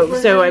okay. No,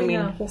 We're so I having mean,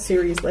 a whole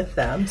series with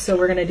them. So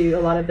we're going to do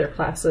a lot of their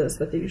classes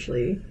that they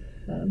usually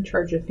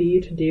charge a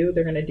fee to do.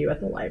 They're going to do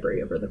at the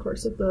library over the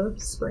course of the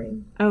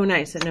spring. oh,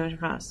 nice, at no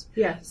cost.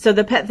 Yeah. So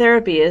the pet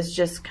therapy is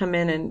just come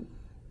in and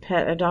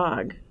pet a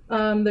dog.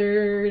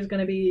 There's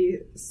going to be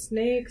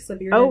snakes, a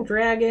bearded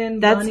dragon,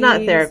 That's not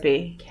bunnies,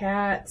 therapy.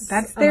 cats.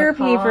 That's a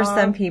therapy for macaw,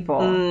 some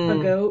people.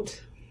 A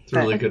goat, It's a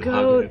really good hug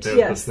goat, right there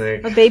yes. with the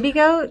snake. A baby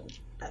goat?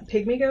 a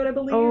pygmy goat, I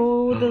believe.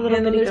 Oh, the little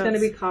And then bitty there's going to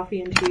goats. be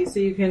coffee and tea, so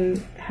you can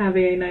have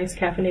a nice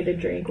caffeinated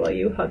drink while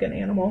you hug an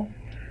animal.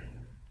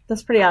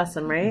 That's pretty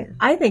awesome, right?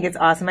 I think it's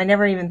awesome. I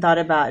never even thought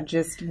about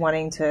just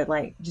wanting to,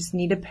 like, just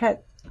need a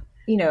pet.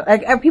 You know,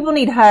 people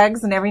need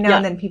hugs, and every now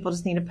and then people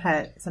just need a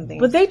pet, something.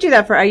 But they do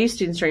that for IU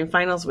students during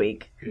finals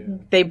week. Yeah.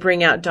 They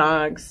bring out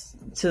dogs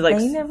to like.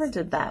 They never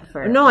did that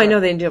for. No, I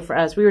know they didn't do it for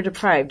us. We were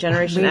deprived.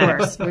 Generation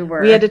X. We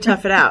were. We had to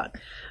tough it out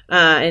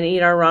and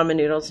eat our ramen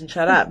noodles and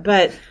shut up.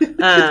 But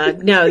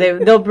no,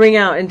 they'll bring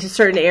out into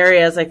certain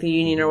areas like the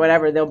Union or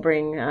whatever. They'll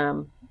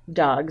bring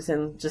dogs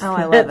and just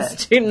I let love it.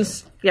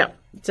 students. Yeah.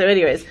 So,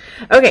 anyways,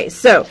 okay.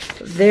 So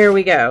there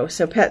we go.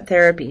 So pet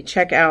therapy.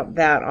 Check out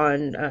that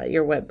on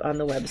on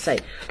the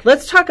website.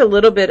 Let's talk a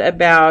little bit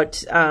about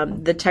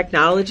the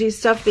technology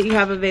stuff that you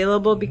have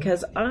available,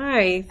 because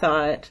I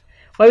thought.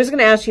 Well, I was going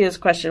to ask you this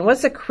question.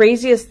 What's the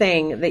craziest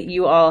thing that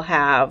you all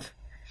have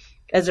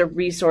as a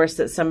resource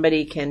that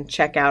somebody can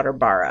check out or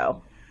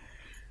borrow?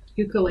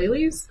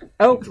 Ukuleles?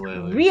 Oh,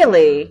 Ukuleles.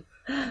 really?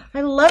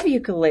 I love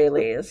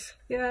ukuleles.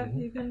 Yeah,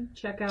 you can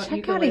check out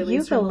Check out a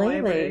ukuleles from the ukulele.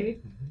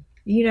 library.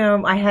 You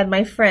know, I had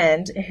my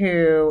friend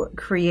who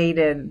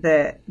created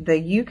the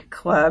uke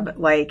club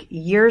like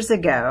years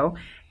ago,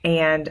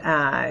 and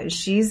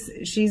she's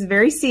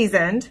very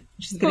seasoned.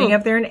 She's getting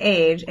up there in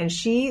age, and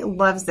she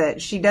loves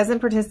it. She doesn't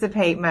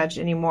participate much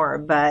anymore,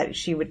 but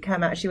she would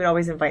come out. She would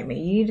always invite me.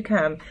 You need to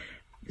come.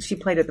 She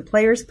played at the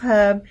Players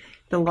Pub,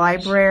 the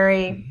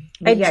library.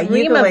 I Yeah,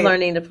 dream ukulele. of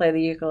learning to play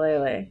the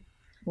ukulele.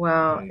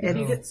 Well, You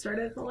it's, get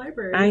started at the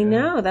library. I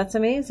know. That's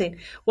amazing.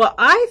 Well,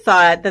 I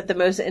thought that the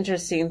most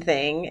interesting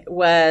thing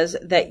was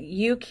that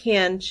you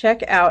can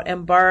check out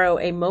and borrow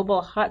a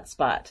mobile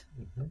hotspot.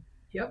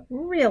 Yep.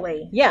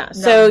 really. Yeah.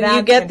 So you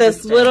that's get this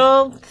interesting.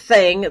 little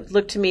thing. It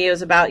looked to me, it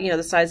was about,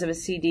 the size of a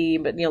CD,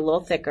 but, a little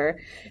thicker.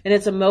 And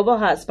it's a mobile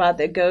hotspot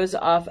that goes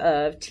off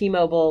of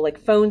T-Mobile, like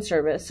phone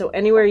service. So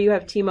anywhere you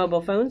have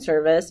T-Mobile phone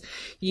service,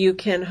 you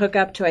can hook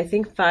up to, I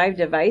think, 5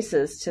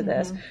 devices to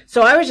this.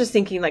 So I was just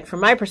thinking, like,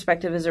 from my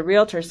perspective as a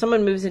realtor,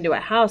 someone moves into a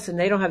house and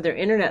they don't have their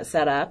internet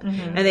set up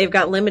and they've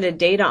got limited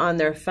data on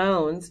their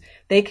phones.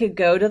 They could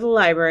go to the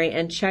library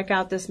and check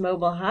out this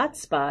mobile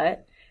hotspot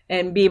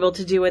and be able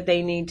to do what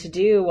they need to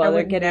do while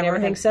they're getting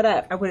everything set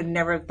up. I would have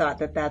never thought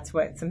that that's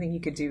something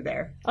you could do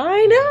there.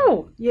 I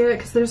know. Yeah,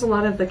 because there's a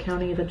lot of the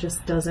county that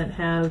just doesn't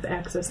have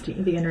access to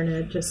the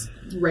internet just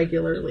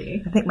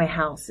regularly. I think my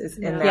house is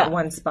in that Yeah.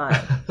 one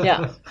spot.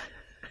 Yeah.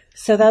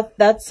 So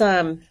that's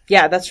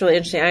really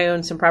interesting. I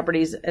own some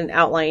properties in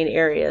outlying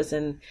areas,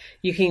 and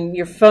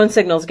your phone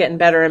signal's getting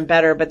better and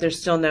better, but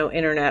there's still no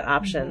internet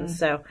options.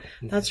 So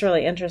that's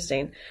really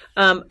interesting.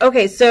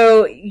 Okay,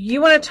 so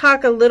you want to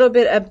talk a little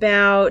bit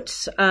about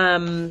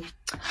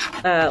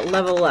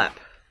Level Up.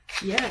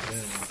 Yes.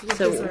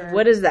 So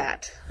what is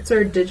that? It's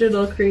our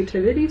digital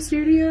creativity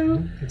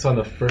studio. It's on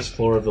the first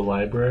floor of the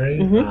library.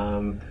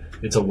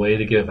 It's a way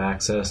to give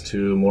access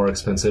to more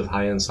expensive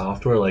high-end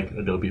software like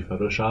Adobe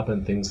Photoshop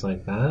and things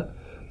like that.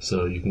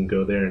 So you can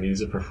go there and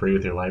use it for free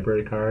with your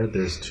library card.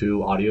 There's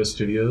 2 audio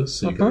studios,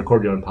 so you can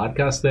record your own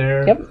podcast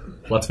there. Yep.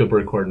 Lots of people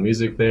record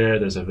music there.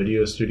 There's a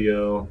video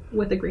studio,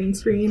 With a green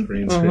screen.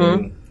 green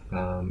screen.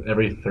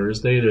 Every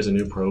Thursday there's a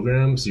new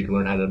program, so you can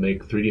learn how to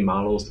make 3D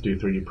models to do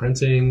 3D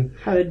printing.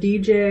 How to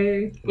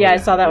DJ. Yeah, I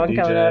saw that How one to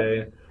coming up.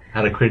 DJ,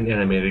 how to create an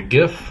animated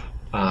GIF,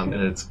 and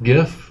it's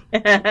GIF.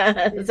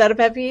 Is that a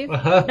pet peeve?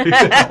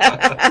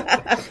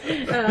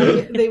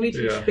 We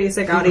teach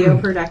basic audio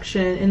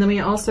production, and then we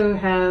also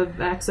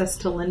have access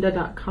to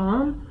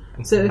lynda.com.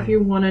 So if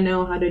you want to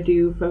know how to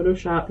do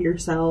Photoshop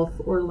yourself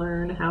or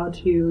learn how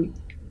to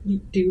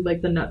do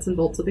like the nuts and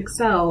bolts of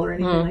Excel or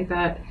anything like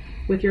that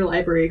with your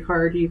library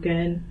card, you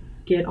can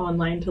get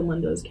online to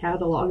Lynda's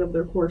catalog of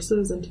their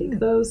courses and take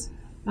those.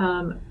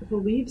 I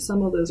believe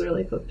some of those are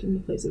like hooked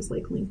into places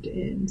like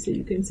LinkedIn, so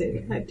you can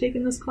say, I've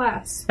taken this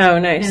class. Oh,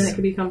 nice. And it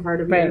can become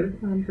part of your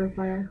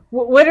profile.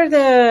 What are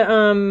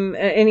the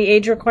any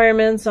age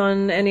requirements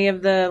on any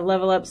of the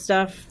Level Up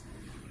stuff?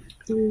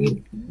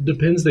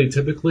 Depends. They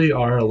typically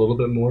are a little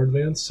bit more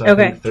advanced. So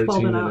Okay. I think 13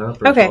 12 and and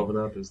up or Okay. 12 and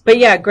up is. But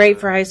yeah, great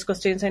for high school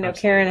students. I know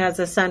Karen has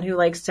a son who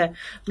likes to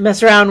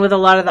mess around with a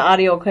lot of the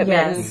audio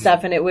equipment and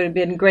stuff, and it would have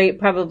been great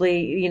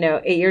probably,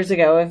 8 years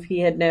ago if he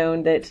had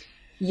known that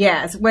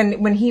Yes,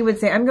 when he would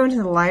say, "I'm going to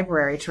the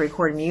library to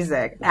record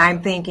music,"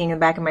 I'm thinking in the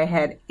back of my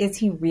head, "Is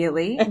he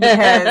really?"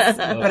 Because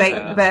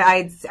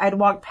I'd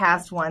walk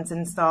past once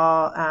and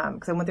saw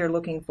because I went there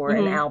looking for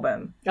an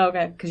album.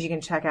 Okay, because you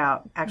can check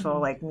out actual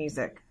like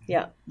music.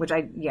 Yeah, which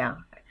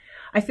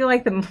I feel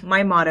like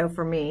my motto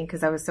for me,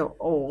 because I was so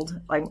old,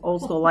 like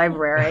old school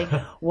library,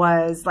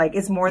 was like,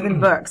 it's more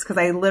than books. Because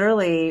I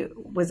literally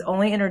was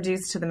only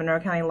introduced to the Monroe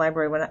County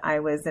Library when I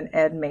was an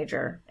ed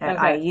major at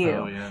IU.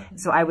 Oh, yeah.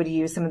 So I would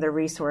use some of the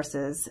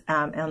resources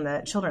on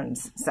the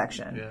children's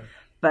section. Yeah.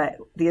 But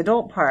the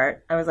adult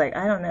part, I was like,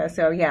 I don't know.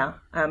 So yeah,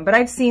 but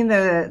I've seen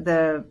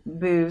the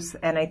booths,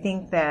 and I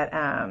think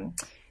that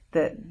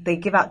they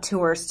give out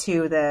tours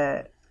to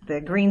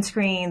the green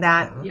screen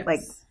that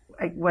like.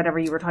 Whatever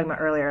you were talking about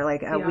earlier,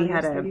 like we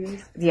had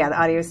the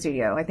audio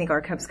studio. I think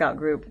our Cub Scout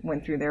group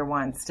went through there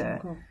once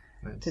to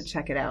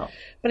check it out.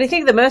 But I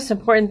think the most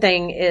important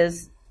thing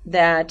is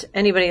that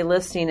anybody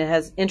listening that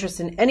has interest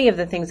in any of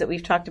the things that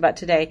we've talked about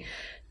today,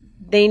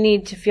 they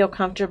need to feel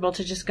comfortable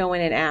to just go in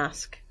and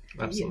ask.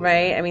 Absolutely.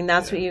 Right? I mean,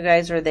 that's what you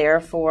guys are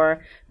there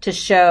for, to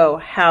show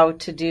how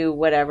to do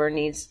whatever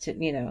needs to,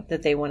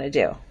 that they want to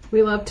do.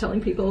 We love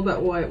telling people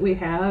about what we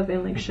have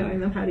and like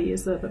showing them how to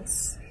use it.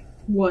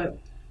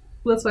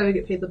 That's why we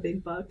get paid the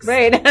big bucks.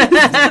 Right.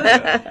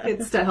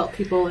 It's to help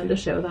people and to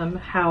show them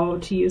how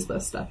to use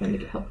this stuff and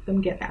to help them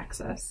get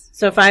access.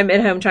 So if I'm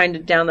at home trying to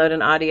download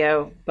an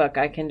audio book,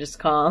 I can just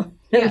call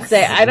and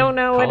say, I don't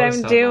know what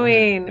I'm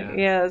doing.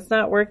 Yeah, it's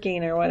not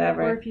working or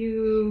whatever. Or if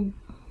you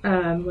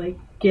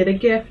get a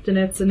gift and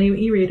it's a new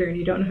e-reader and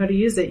you don't know how to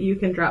use it, you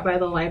can drop by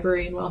the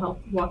library and we'll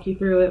help walk you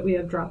through it. We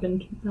have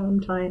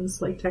drop-in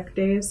times like tech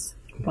days.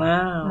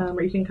 Wow.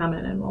 Where you can come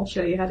in and we'll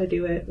show you how to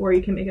do it, or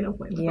you can make an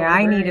appointment. Yeah,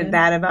 I needed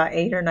that about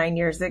 8 or 9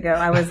 years ago.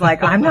 I was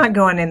like, I'm not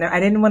going in there. I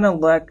didn't want to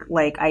look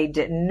like I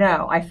didn't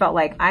know. I felt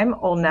like I'm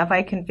old enough.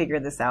 I can figure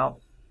this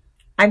out.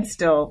 I'm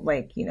still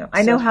like,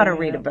 I know how to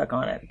read a book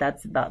on it.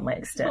 That's about my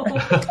extent.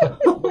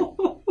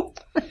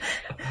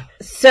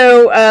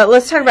 So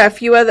let's talk about a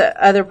few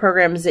other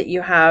programs that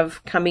you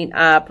have coming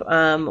up.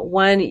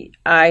 One,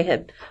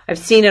 I've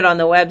seen it on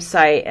the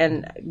website,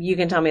 and you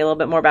can tell me a little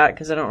bit more about it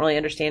because I don't really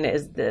understand it.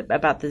 Is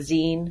about the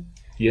zine?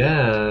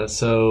 Yeah.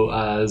 So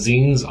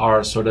zines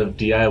are sort of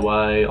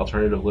DIY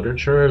alternative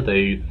literature.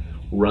 They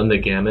run the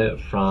gamut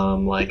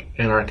from like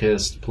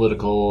anarchist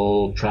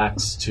political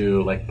tracts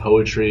to like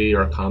poetry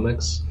or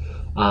comics.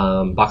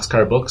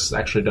 Boxcar Books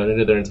actually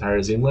donated their entire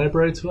zine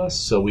library to us,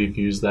 so we've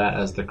used that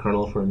as the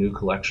kernel for a new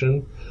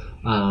collection.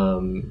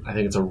 I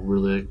think it's a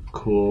really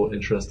cool,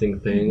 interesting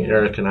thing. Mm-hmm.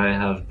 Eric and I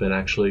have been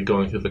actually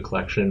going through the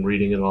collection,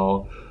 reading it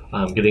all,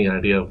 getting an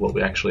idea of what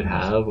we actually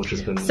have, which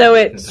has been so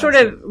it fantastic. Sort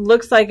of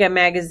looks like a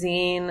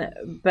magazine,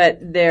 but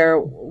they're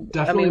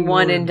definitely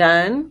one and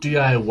done.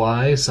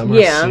 DIY. Some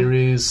are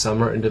series,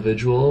 some are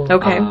individual.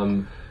 Okay.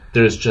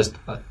 There's just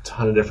a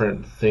ton of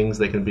different things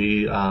they can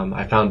be.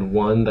 I found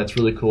one that's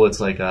really cool. It's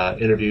like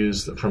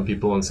interviews from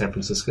people in San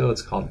Francisco.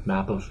 It's called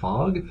Map of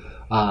Fog.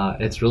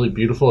 It's really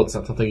beautiful. It's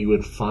not something you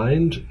would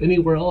find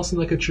anywhere else in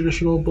like a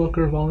traditional book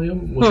or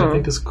volume, which I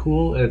think is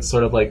cool. And it's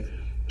sort of like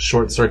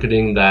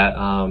short-circuiting that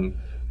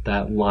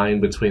line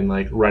between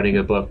like writing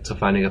a book to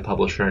finding a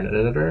publisher and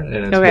editor.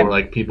 And it's more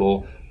like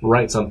people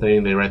write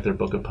something, they write their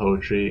book of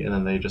poetry, and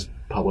then they just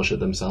publish it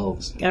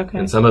themselves. Okay.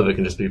 And some of it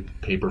can just be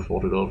paper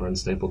folded over and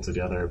stapled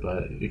together,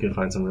 but you can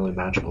find some really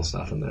magical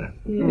stuff in there.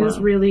 It was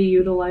really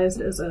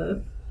utilized as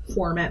a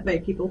format by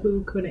people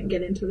who couldn't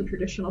get into the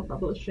traditional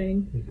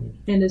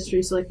publishing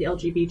industry, so like the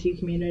LGBT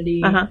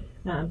community,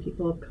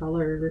 people of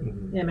color,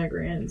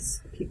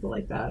 immigrants, people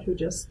like that, who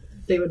just,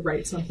 they would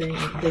write something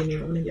and they knew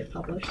it wouldn't get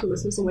published, so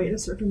this was a way to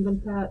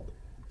circumvent that.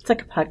 It's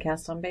like a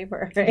podcast on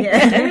paper. Right?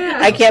 Yeah.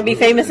 I can't be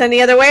famous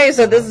any other way,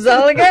 so this is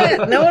all I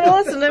got. No one will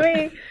listen to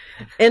me.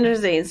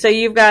 Interesting. So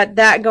you've got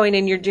that going,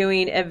 and you're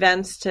doing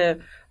events to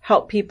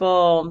help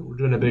people. We're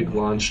doing a big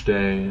launch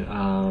day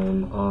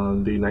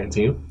on the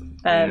 19th.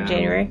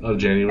 January? Of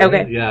January.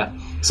 Okay. Yeah.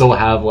 So we'll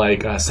have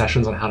like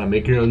sessions on how to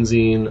make your own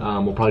zine.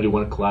 We'll probably do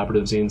one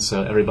collaborative zine,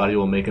 so everybody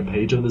will make a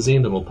page of the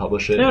zine, then we'll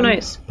publish it. Oh,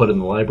 nice. Put it in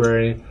the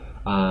library.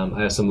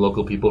 I have some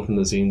local people from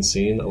the zine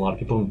scene. A lot of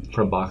people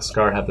from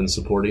Boxcar have been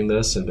supporting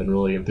this and been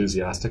really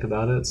enthusiastic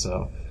about it.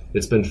 So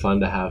it's been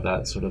fun to have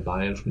that sort of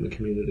buy-in from the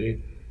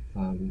community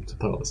to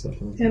put all this stuff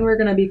on. And we're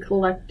going to be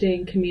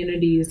collecting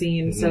community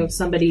zines. So if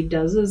somebody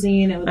does a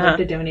zine and would like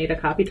to donate a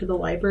copy to the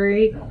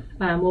library,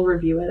 we'll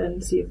review it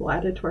and see if we'll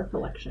add it to our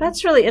collection.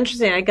 That's really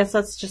interesting. I guess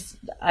that's just,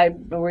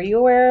 were you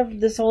aware of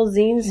this whole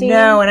zine scene?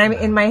 No, and I'm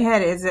in my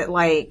head, is it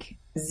like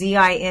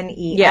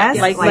ZINES? Yeah,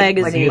 like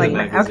magazine.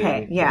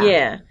 Okay, yeah.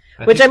 Yeah.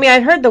 Which, I mean,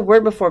 I'd heard the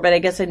word before, but I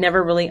guess I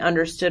never really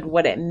understood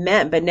what it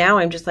meant. But now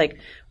I'm just like,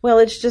 well,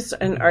 it's just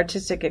an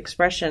artistic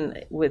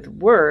expression with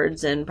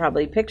words and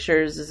probably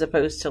pictures as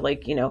opposed to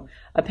like,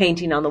 a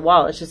painting on the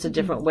wall. It's just a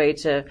different way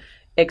to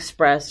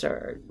express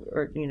or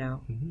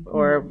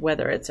or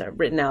whether it's a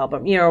written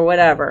album, or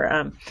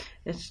whatever.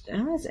 It's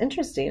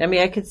interesting. I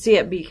mean, I could see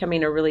it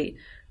becoming a really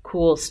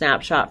cool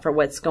snapshot for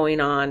what's going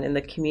on in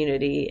the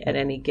community at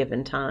any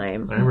given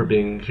time. I remember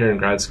being here in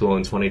grad school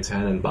in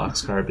 2010 and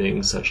Boxcar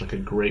being such like a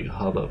great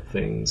hub of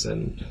things,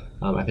 and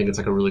I think it's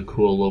like a really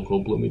cool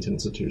local Bloomington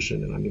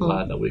institution, and I'm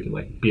glad that we can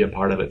like be a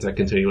part of it to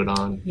continue it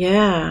on.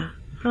 Yeah.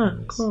 Huh,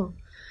 cool.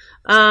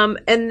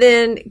 And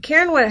then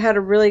Karen had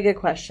a really good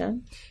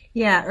question.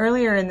 Yeah,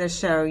 earlier in the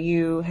show,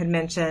 you had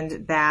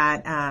mentioned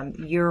that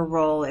your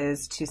role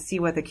is to see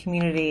what the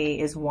community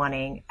is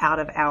wanting out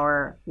of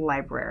our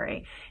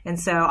library. And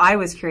so I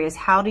was curious,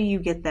 how do you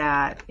get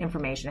that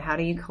information? How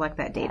do you collect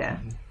that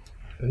data?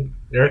 I think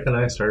Eric and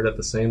I started at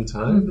the same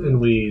time, and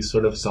we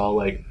sort of saw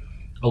like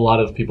a lot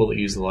of people that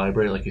use the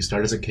library, like you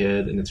start as a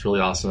kid and it's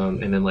really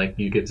awesome, and then like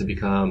you get to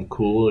become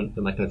cool and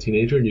like a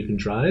teenager and you can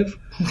drive.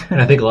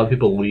 And I think a lot of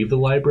people leave the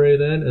library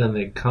then, and then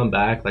they come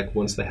back like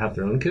once they have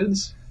their own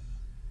kids.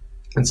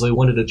 And so we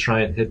wanted to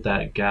try and hit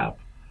that gap.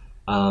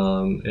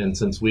 And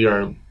since we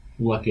are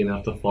lucky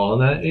enough to fall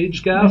in that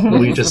age gap,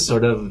 we just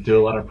sort of do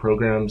a lot of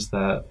programs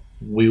that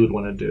we would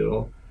want to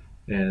do,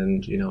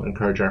 and, you know,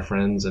 encourage our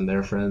friends and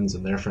their friends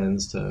and their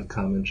friends to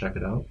come and check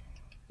it out.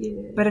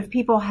 Yeah. But if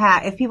people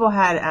had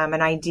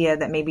an idea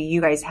that maybe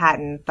you guys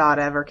hadn't thought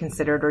of or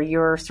considered, or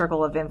your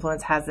circle of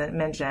influence hasn't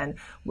mentioned,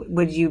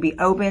 would you be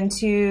open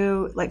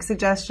to like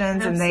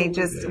suggestions? Absolutely.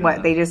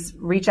 And they just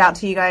reach out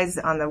to you guys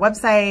on the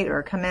website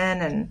or come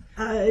in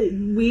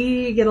and?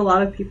 We get a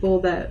lot of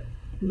people that,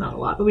 not a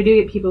lot, but we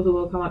do get people who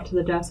will come up to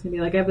the desk and be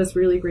like, I have this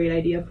really great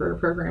idea for a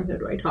program. Who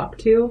do I talk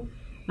to?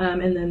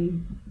 And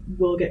then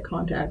we'll get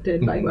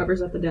contacted by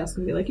whoever's at the desk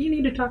and be like, you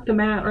need to talk to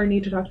Matt, or I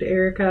need to talk to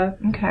Erica.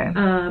 Okay.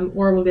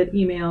 Or we'll get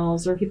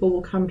emails, or people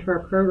will come to our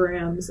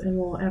programs and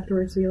we'll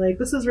afterwards be like,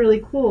 this is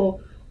really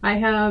cool. I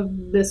have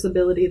this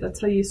ability. That's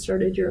how you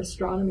started your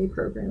astronomy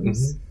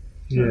programs.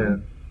 Yeah.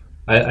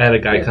 I had a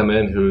guy come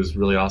in who's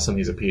really awesome.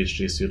 He's a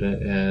PhD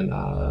student in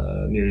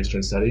Near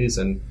Eastern Studies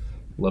and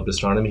loved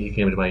astronomy. He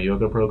came into my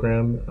yoga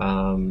program,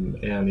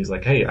 and he's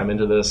like, hey, I'm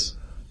into this.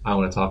 I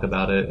want to talk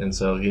about it. And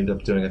so he ended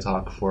up doing a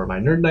talk for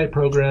my Nerd Night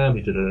program.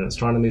 He did an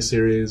astronomy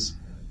series.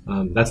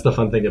 That's the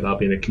fun thing about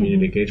being a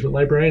community engagement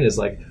librarian, is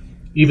like,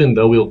 even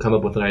though we'll come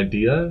up with an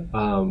idea,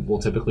 we'll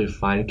typically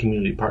find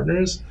community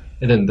partners,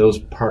 and then those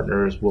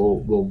partners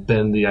will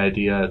bend the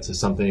idea to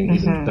something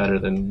even better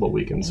than what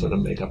we can sort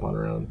of make up on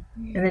our own.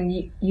 And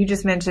then you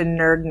just mentioned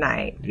Nerd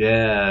Night.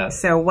 Yeah.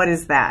 So what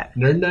is that?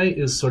 Nerd Night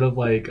is sort of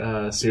like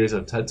a series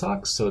of TED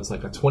Talks. So it's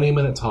like a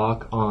 20-minute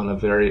talk on a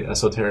very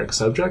esoteric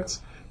subject,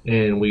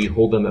 and we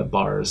hold them at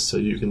bars, so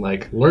you can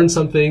like learn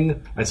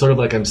something. I sort of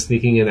like I'm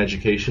sneaking in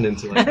education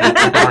into like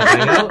a bar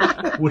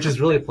hangout, which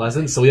is really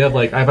pleasant. So we have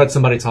like, I've had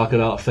somebody talk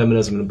about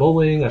feminism and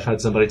bowling. I've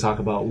had somebody talk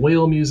about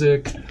whale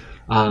music.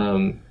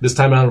 This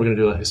time around, we're going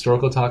to do a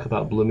historical talk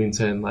about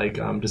Bloomington, like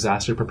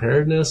disaster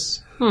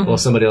preparedness. While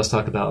somebody else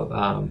talk about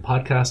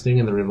podcasting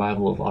and the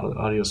revival of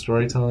audio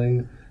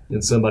storytelling,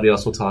 and somebody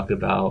else will talk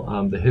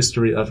about the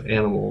history of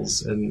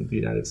animals in the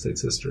United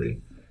States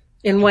history.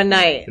 In one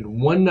night. In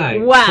one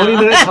night. Wow.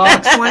 20-minute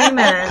talks. 20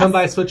 minutes. Come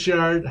by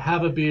Switchyard,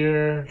 have a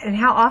beer. And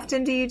how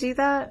often do you do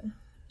that?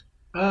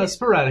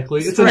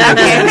 Sporadically. It's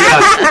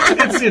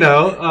it's, you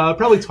know,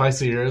 probably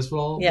twice a year is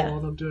what I'll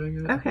end up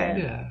doing it. Okay.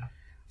 Yeah.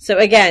 So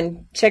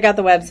again, check out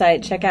the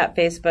website, check out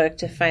Facebook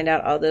to find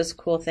out all those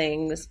cool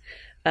things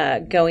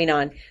going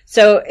on.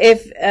 So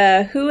if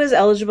who is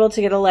eligible to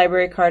get a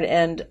library card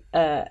and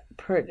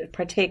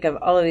partake of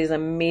all of these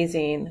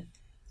amazing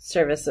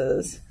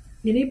services?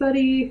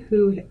 Anybody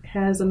who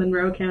has a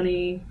Monroe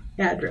County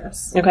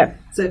address. Okay.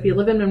 So if you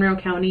live in Monroe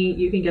County,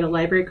 you can get a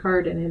library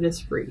card and it is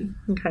free.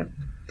 Okay.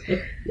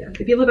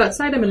 If you live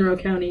outside of Monroe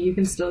County, you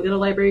can still get a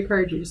library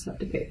card. You just have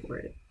to pay for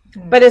it.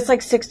 But it's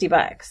like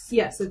 $60.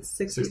 Yes, it's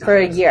 $60 for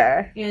a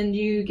year. And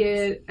you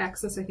get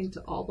access, I think,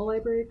 to all the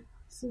libraries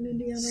in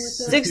Indiana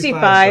with that. $65.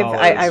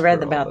 I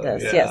read about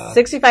this. Yeah. Yes,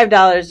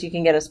 $65. You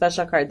can get a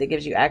special card that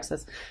gives you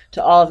access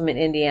to all of them in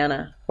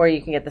Indiana, or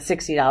you can get the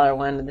 $60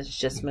 one that's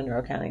just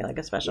Monroe County, like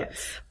a special.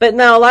 Yes. But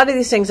now a lot of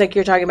these things, like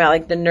you're talking about,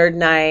 like the Nerd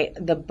Night,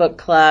 the book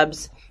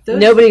clubs,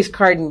 nobody's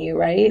carding you,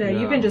 right? No,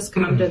 you can just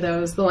come to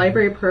those. The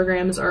library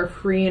programs are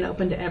free and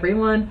open to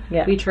everyone.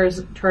 Yeah. We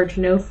charge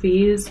no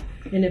fees.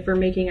 And if we're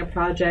making a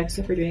project,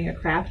 so if we're doing a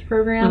craft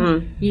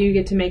program, you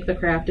get to make the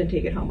craft and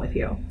take it home with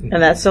you.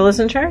 And that still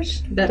isn't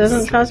charged? That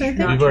doesn't cost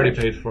anything? You've already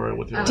paid for it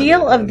with your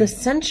deal of the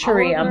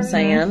century, I'm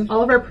saying.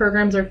 All of our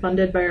programs are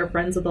funded by our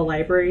friends of the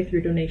library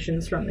through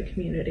donations from the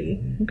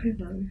community. Okay.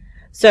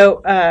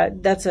 So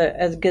that's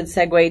a good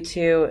segue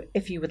to,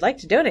 if you would like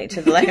to donate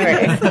to the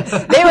library,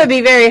 they would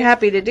be very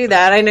happy to do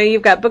that. I know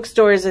you've got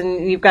bookstores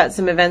and you've got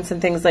some events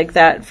and things like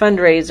that,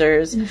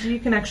 fundraisers. You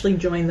can actually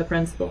join the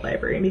Friends of the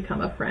Library and become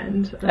a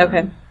friend.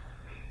 Okay.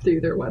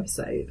 through their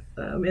website.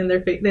 And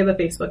they have a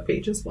Facebook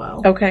page as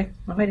well. Okay.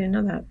 Oh, I didn't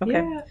know that. Okay.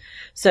 Yeah.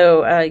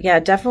 So,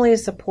 definitely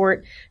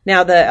support.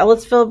 Now, the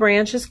Ellettsville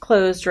branch is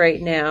closed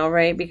right now,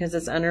 right? Because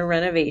it's under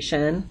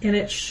renovation. And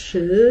it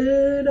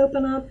should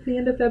open up the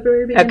end of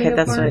February, beginning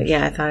of March.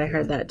 I thought I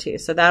heard that too.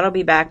 So that'll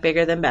be back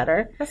bigger than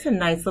better. That's a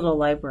nice little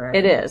library.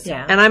 It is.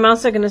 Yeah. And I'm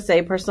also going to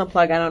say, personal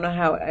plug, I don't know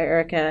how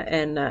Erica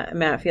and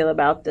Matt feel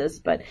about this,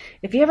 but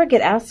if you ever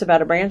get asked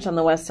about a branch on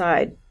the west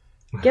side,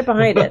 get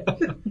behind it.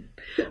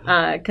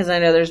 Because I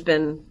know there's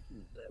been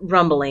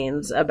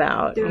rumblings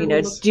about,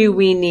 do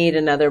we need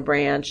another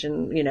branch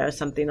and,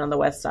 something on the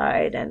west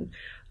side and,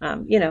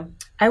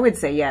 I would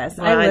say yes.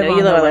 Well, I know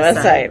you live on the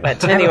west side,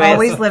 but anyways. I've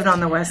always lived on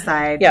the west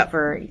side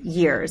for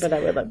years. But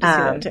I would love to see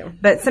that too.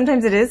 But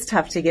sometimes it is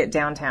tough to get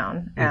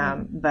downtown.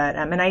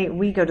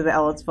 We go to the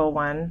Ellettsville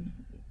one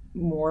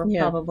more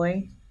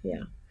probably.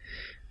 Yeah.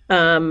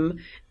 And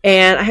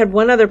I had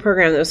one other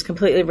program that was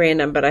completely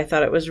random, but I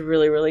thought it was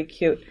really, really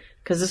cute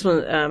because this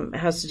one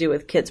has to do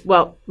with kids.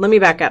 Well, let me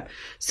back up.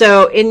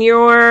 So it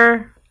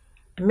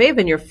may have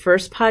been your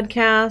first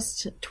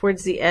podcast,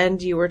 towards the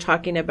end, you were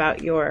talking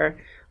about your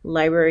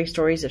library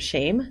stories of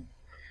shame.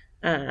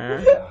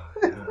 Now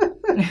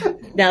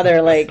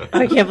they're like, oh,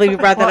 I can't believe you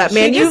brought that up.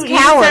 Man, you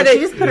said it. She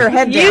just put her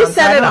head down. You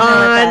said it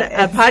on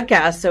a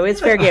podcast, so it's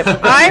fair game.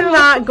 I'm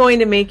not going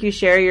to make you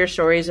share your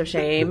stories of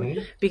shame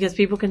because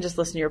people can just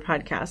listen to your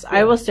podcast. Yeah.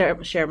 I will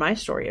share my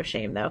story of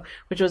shame, though,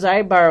 which was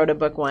I borrowed a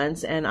book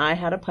once, and I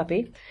had a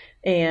puppy.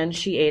 And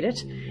she ate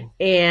it.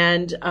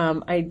 And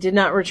I did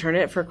not return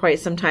it for quite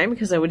some time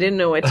because I didn't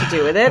know what to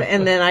do with it.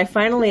 And then I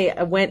finally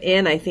went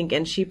in, I think,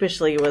 and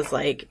sheepishly was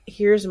like,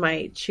 here's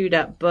my chewed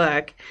up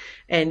book.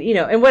 And,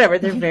 and whatever,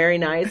 they're very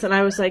nice. And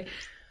I was like,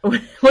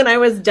 when I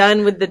was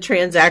done with the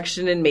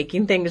transaction and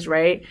making things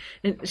right,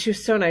 and she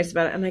was so nice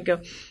about it. And I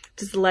go,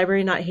 does the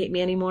library not hate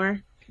me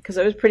anymore? Because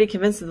I was pretty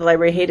convinced that the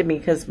library hated me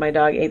because my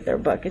dog ate their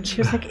book. And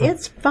she was like,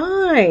 it's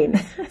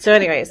fine. So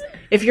anyways,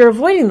 if you're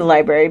avoiding the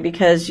library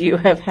because you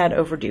have had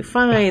overdue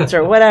fines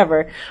or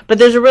whatever, but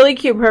there's a really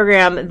cute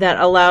program that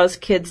allows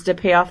kids to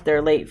pay off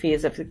their late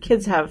fees. If the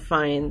kids have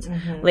fines,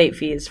 late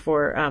fees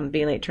for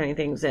being late turning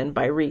things in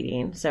by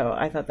reading. So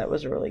I thought that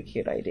was a really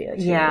cute idea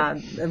too. Yeah.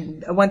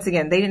 Once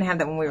again, they didn't have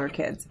that when we were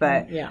kids,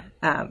 but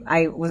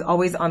I was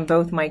always on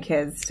both my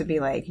kids to be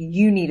like,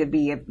 you need to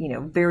be,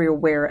 very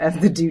aware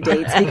of the due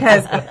dates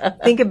because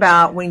think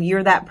about when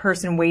you're that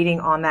person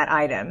waiting on that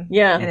item.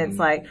 Yeah. And it's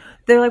like,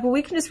 they're like, well,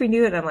 we can just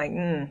renew it. I'm like,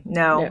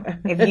 no.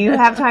 If you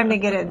have time to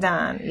get it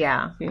done,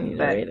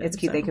 but it's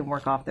cute. They can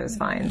work off those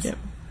fines. Yeah.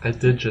 I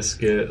did just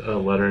get a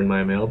letter in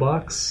my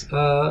mailbox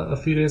a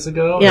few days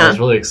ago. Yeah. And I was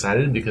really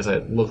excited because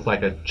it looked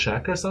like a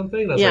check or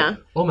something. And I was like,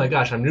 oh my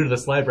gosh, I'm new to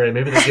this library.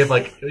 Maybe they give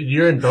like a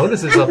year-end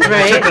bonus or something.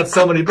 I checked out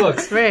so many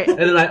books. Right. And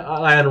then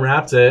I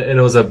unwrapped it and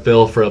it was a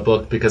bill for a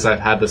book because I've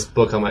had this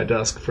book on my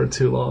desk for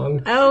too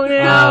long. Oh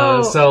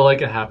no. So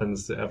like it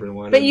happens to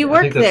everyone. But you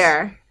work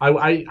there.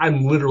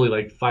 I'm literally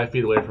like 5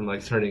 feet away from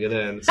like turning it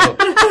in. So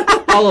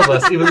all of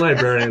us, even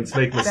librarians,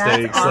 make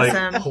mistakes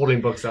like holding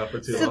books out for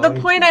too long. So the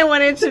point I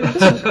wanted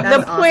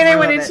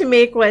to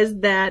make was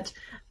that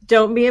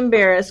don't be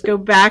embarrassed. Go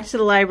back to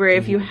the library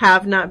if you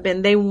have not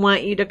been. They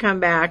want you to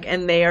come back,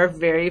 and they are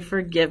very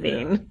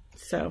forgiving. Yeah.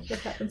 So that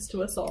happens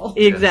to us all.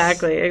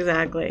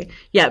 Exactly.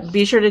 Yeah,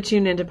 be sure to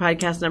tune into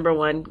podcast number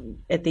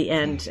 1 at the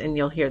end, and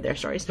you'll hear their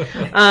stories.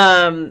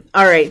 All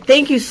right.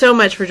 Thank you so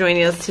much for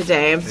joining us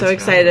today. I'm so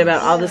excited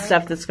about all the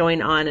stuff that's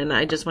going on, and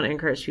I just want to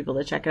encourage people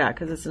to check it out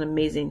because it's an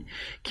amazing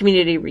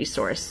community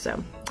resource.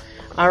 So,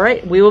 all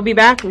right. We will be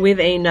back with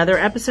another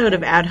episode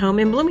of At Home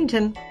in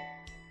Bloomington.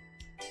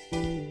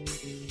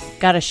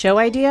 Got a show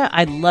idea?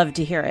 I'd love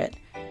to hear it.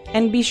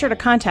 And be sure to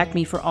contact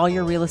me for all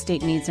your real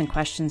estate needs and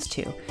questions,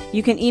 too.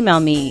 You can email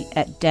me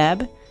at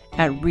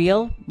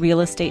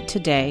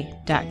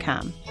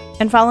deb@realrealestatetoday.com.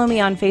 And follow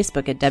me on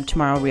Facebook at Deb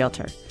Tomorrow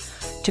Realtor.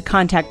 To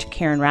contact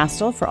Karen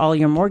Rastel for all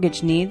your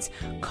mortgage needs,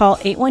 call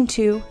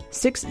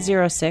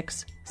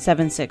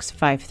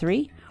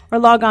 812-606-7653 or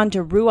log on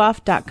to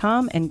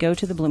ruoff.com and go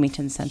to the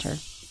Bloomington Center.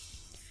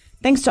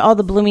 Thanks to all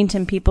the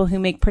Bloomington people who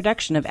make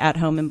production of At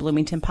Home in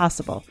Bloomington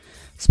possible.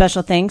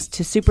 Special thanks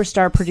to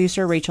superstar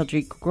producer Rachel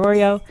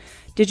DiGregorio,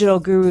 digital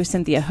guru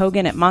Cynthia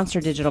Hogan at Monster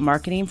Digital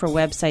Marketing for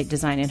website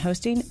design and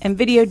hosting, and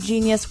video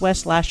genius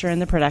Wes Lasher in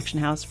the production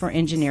house for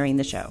engineering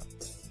the show.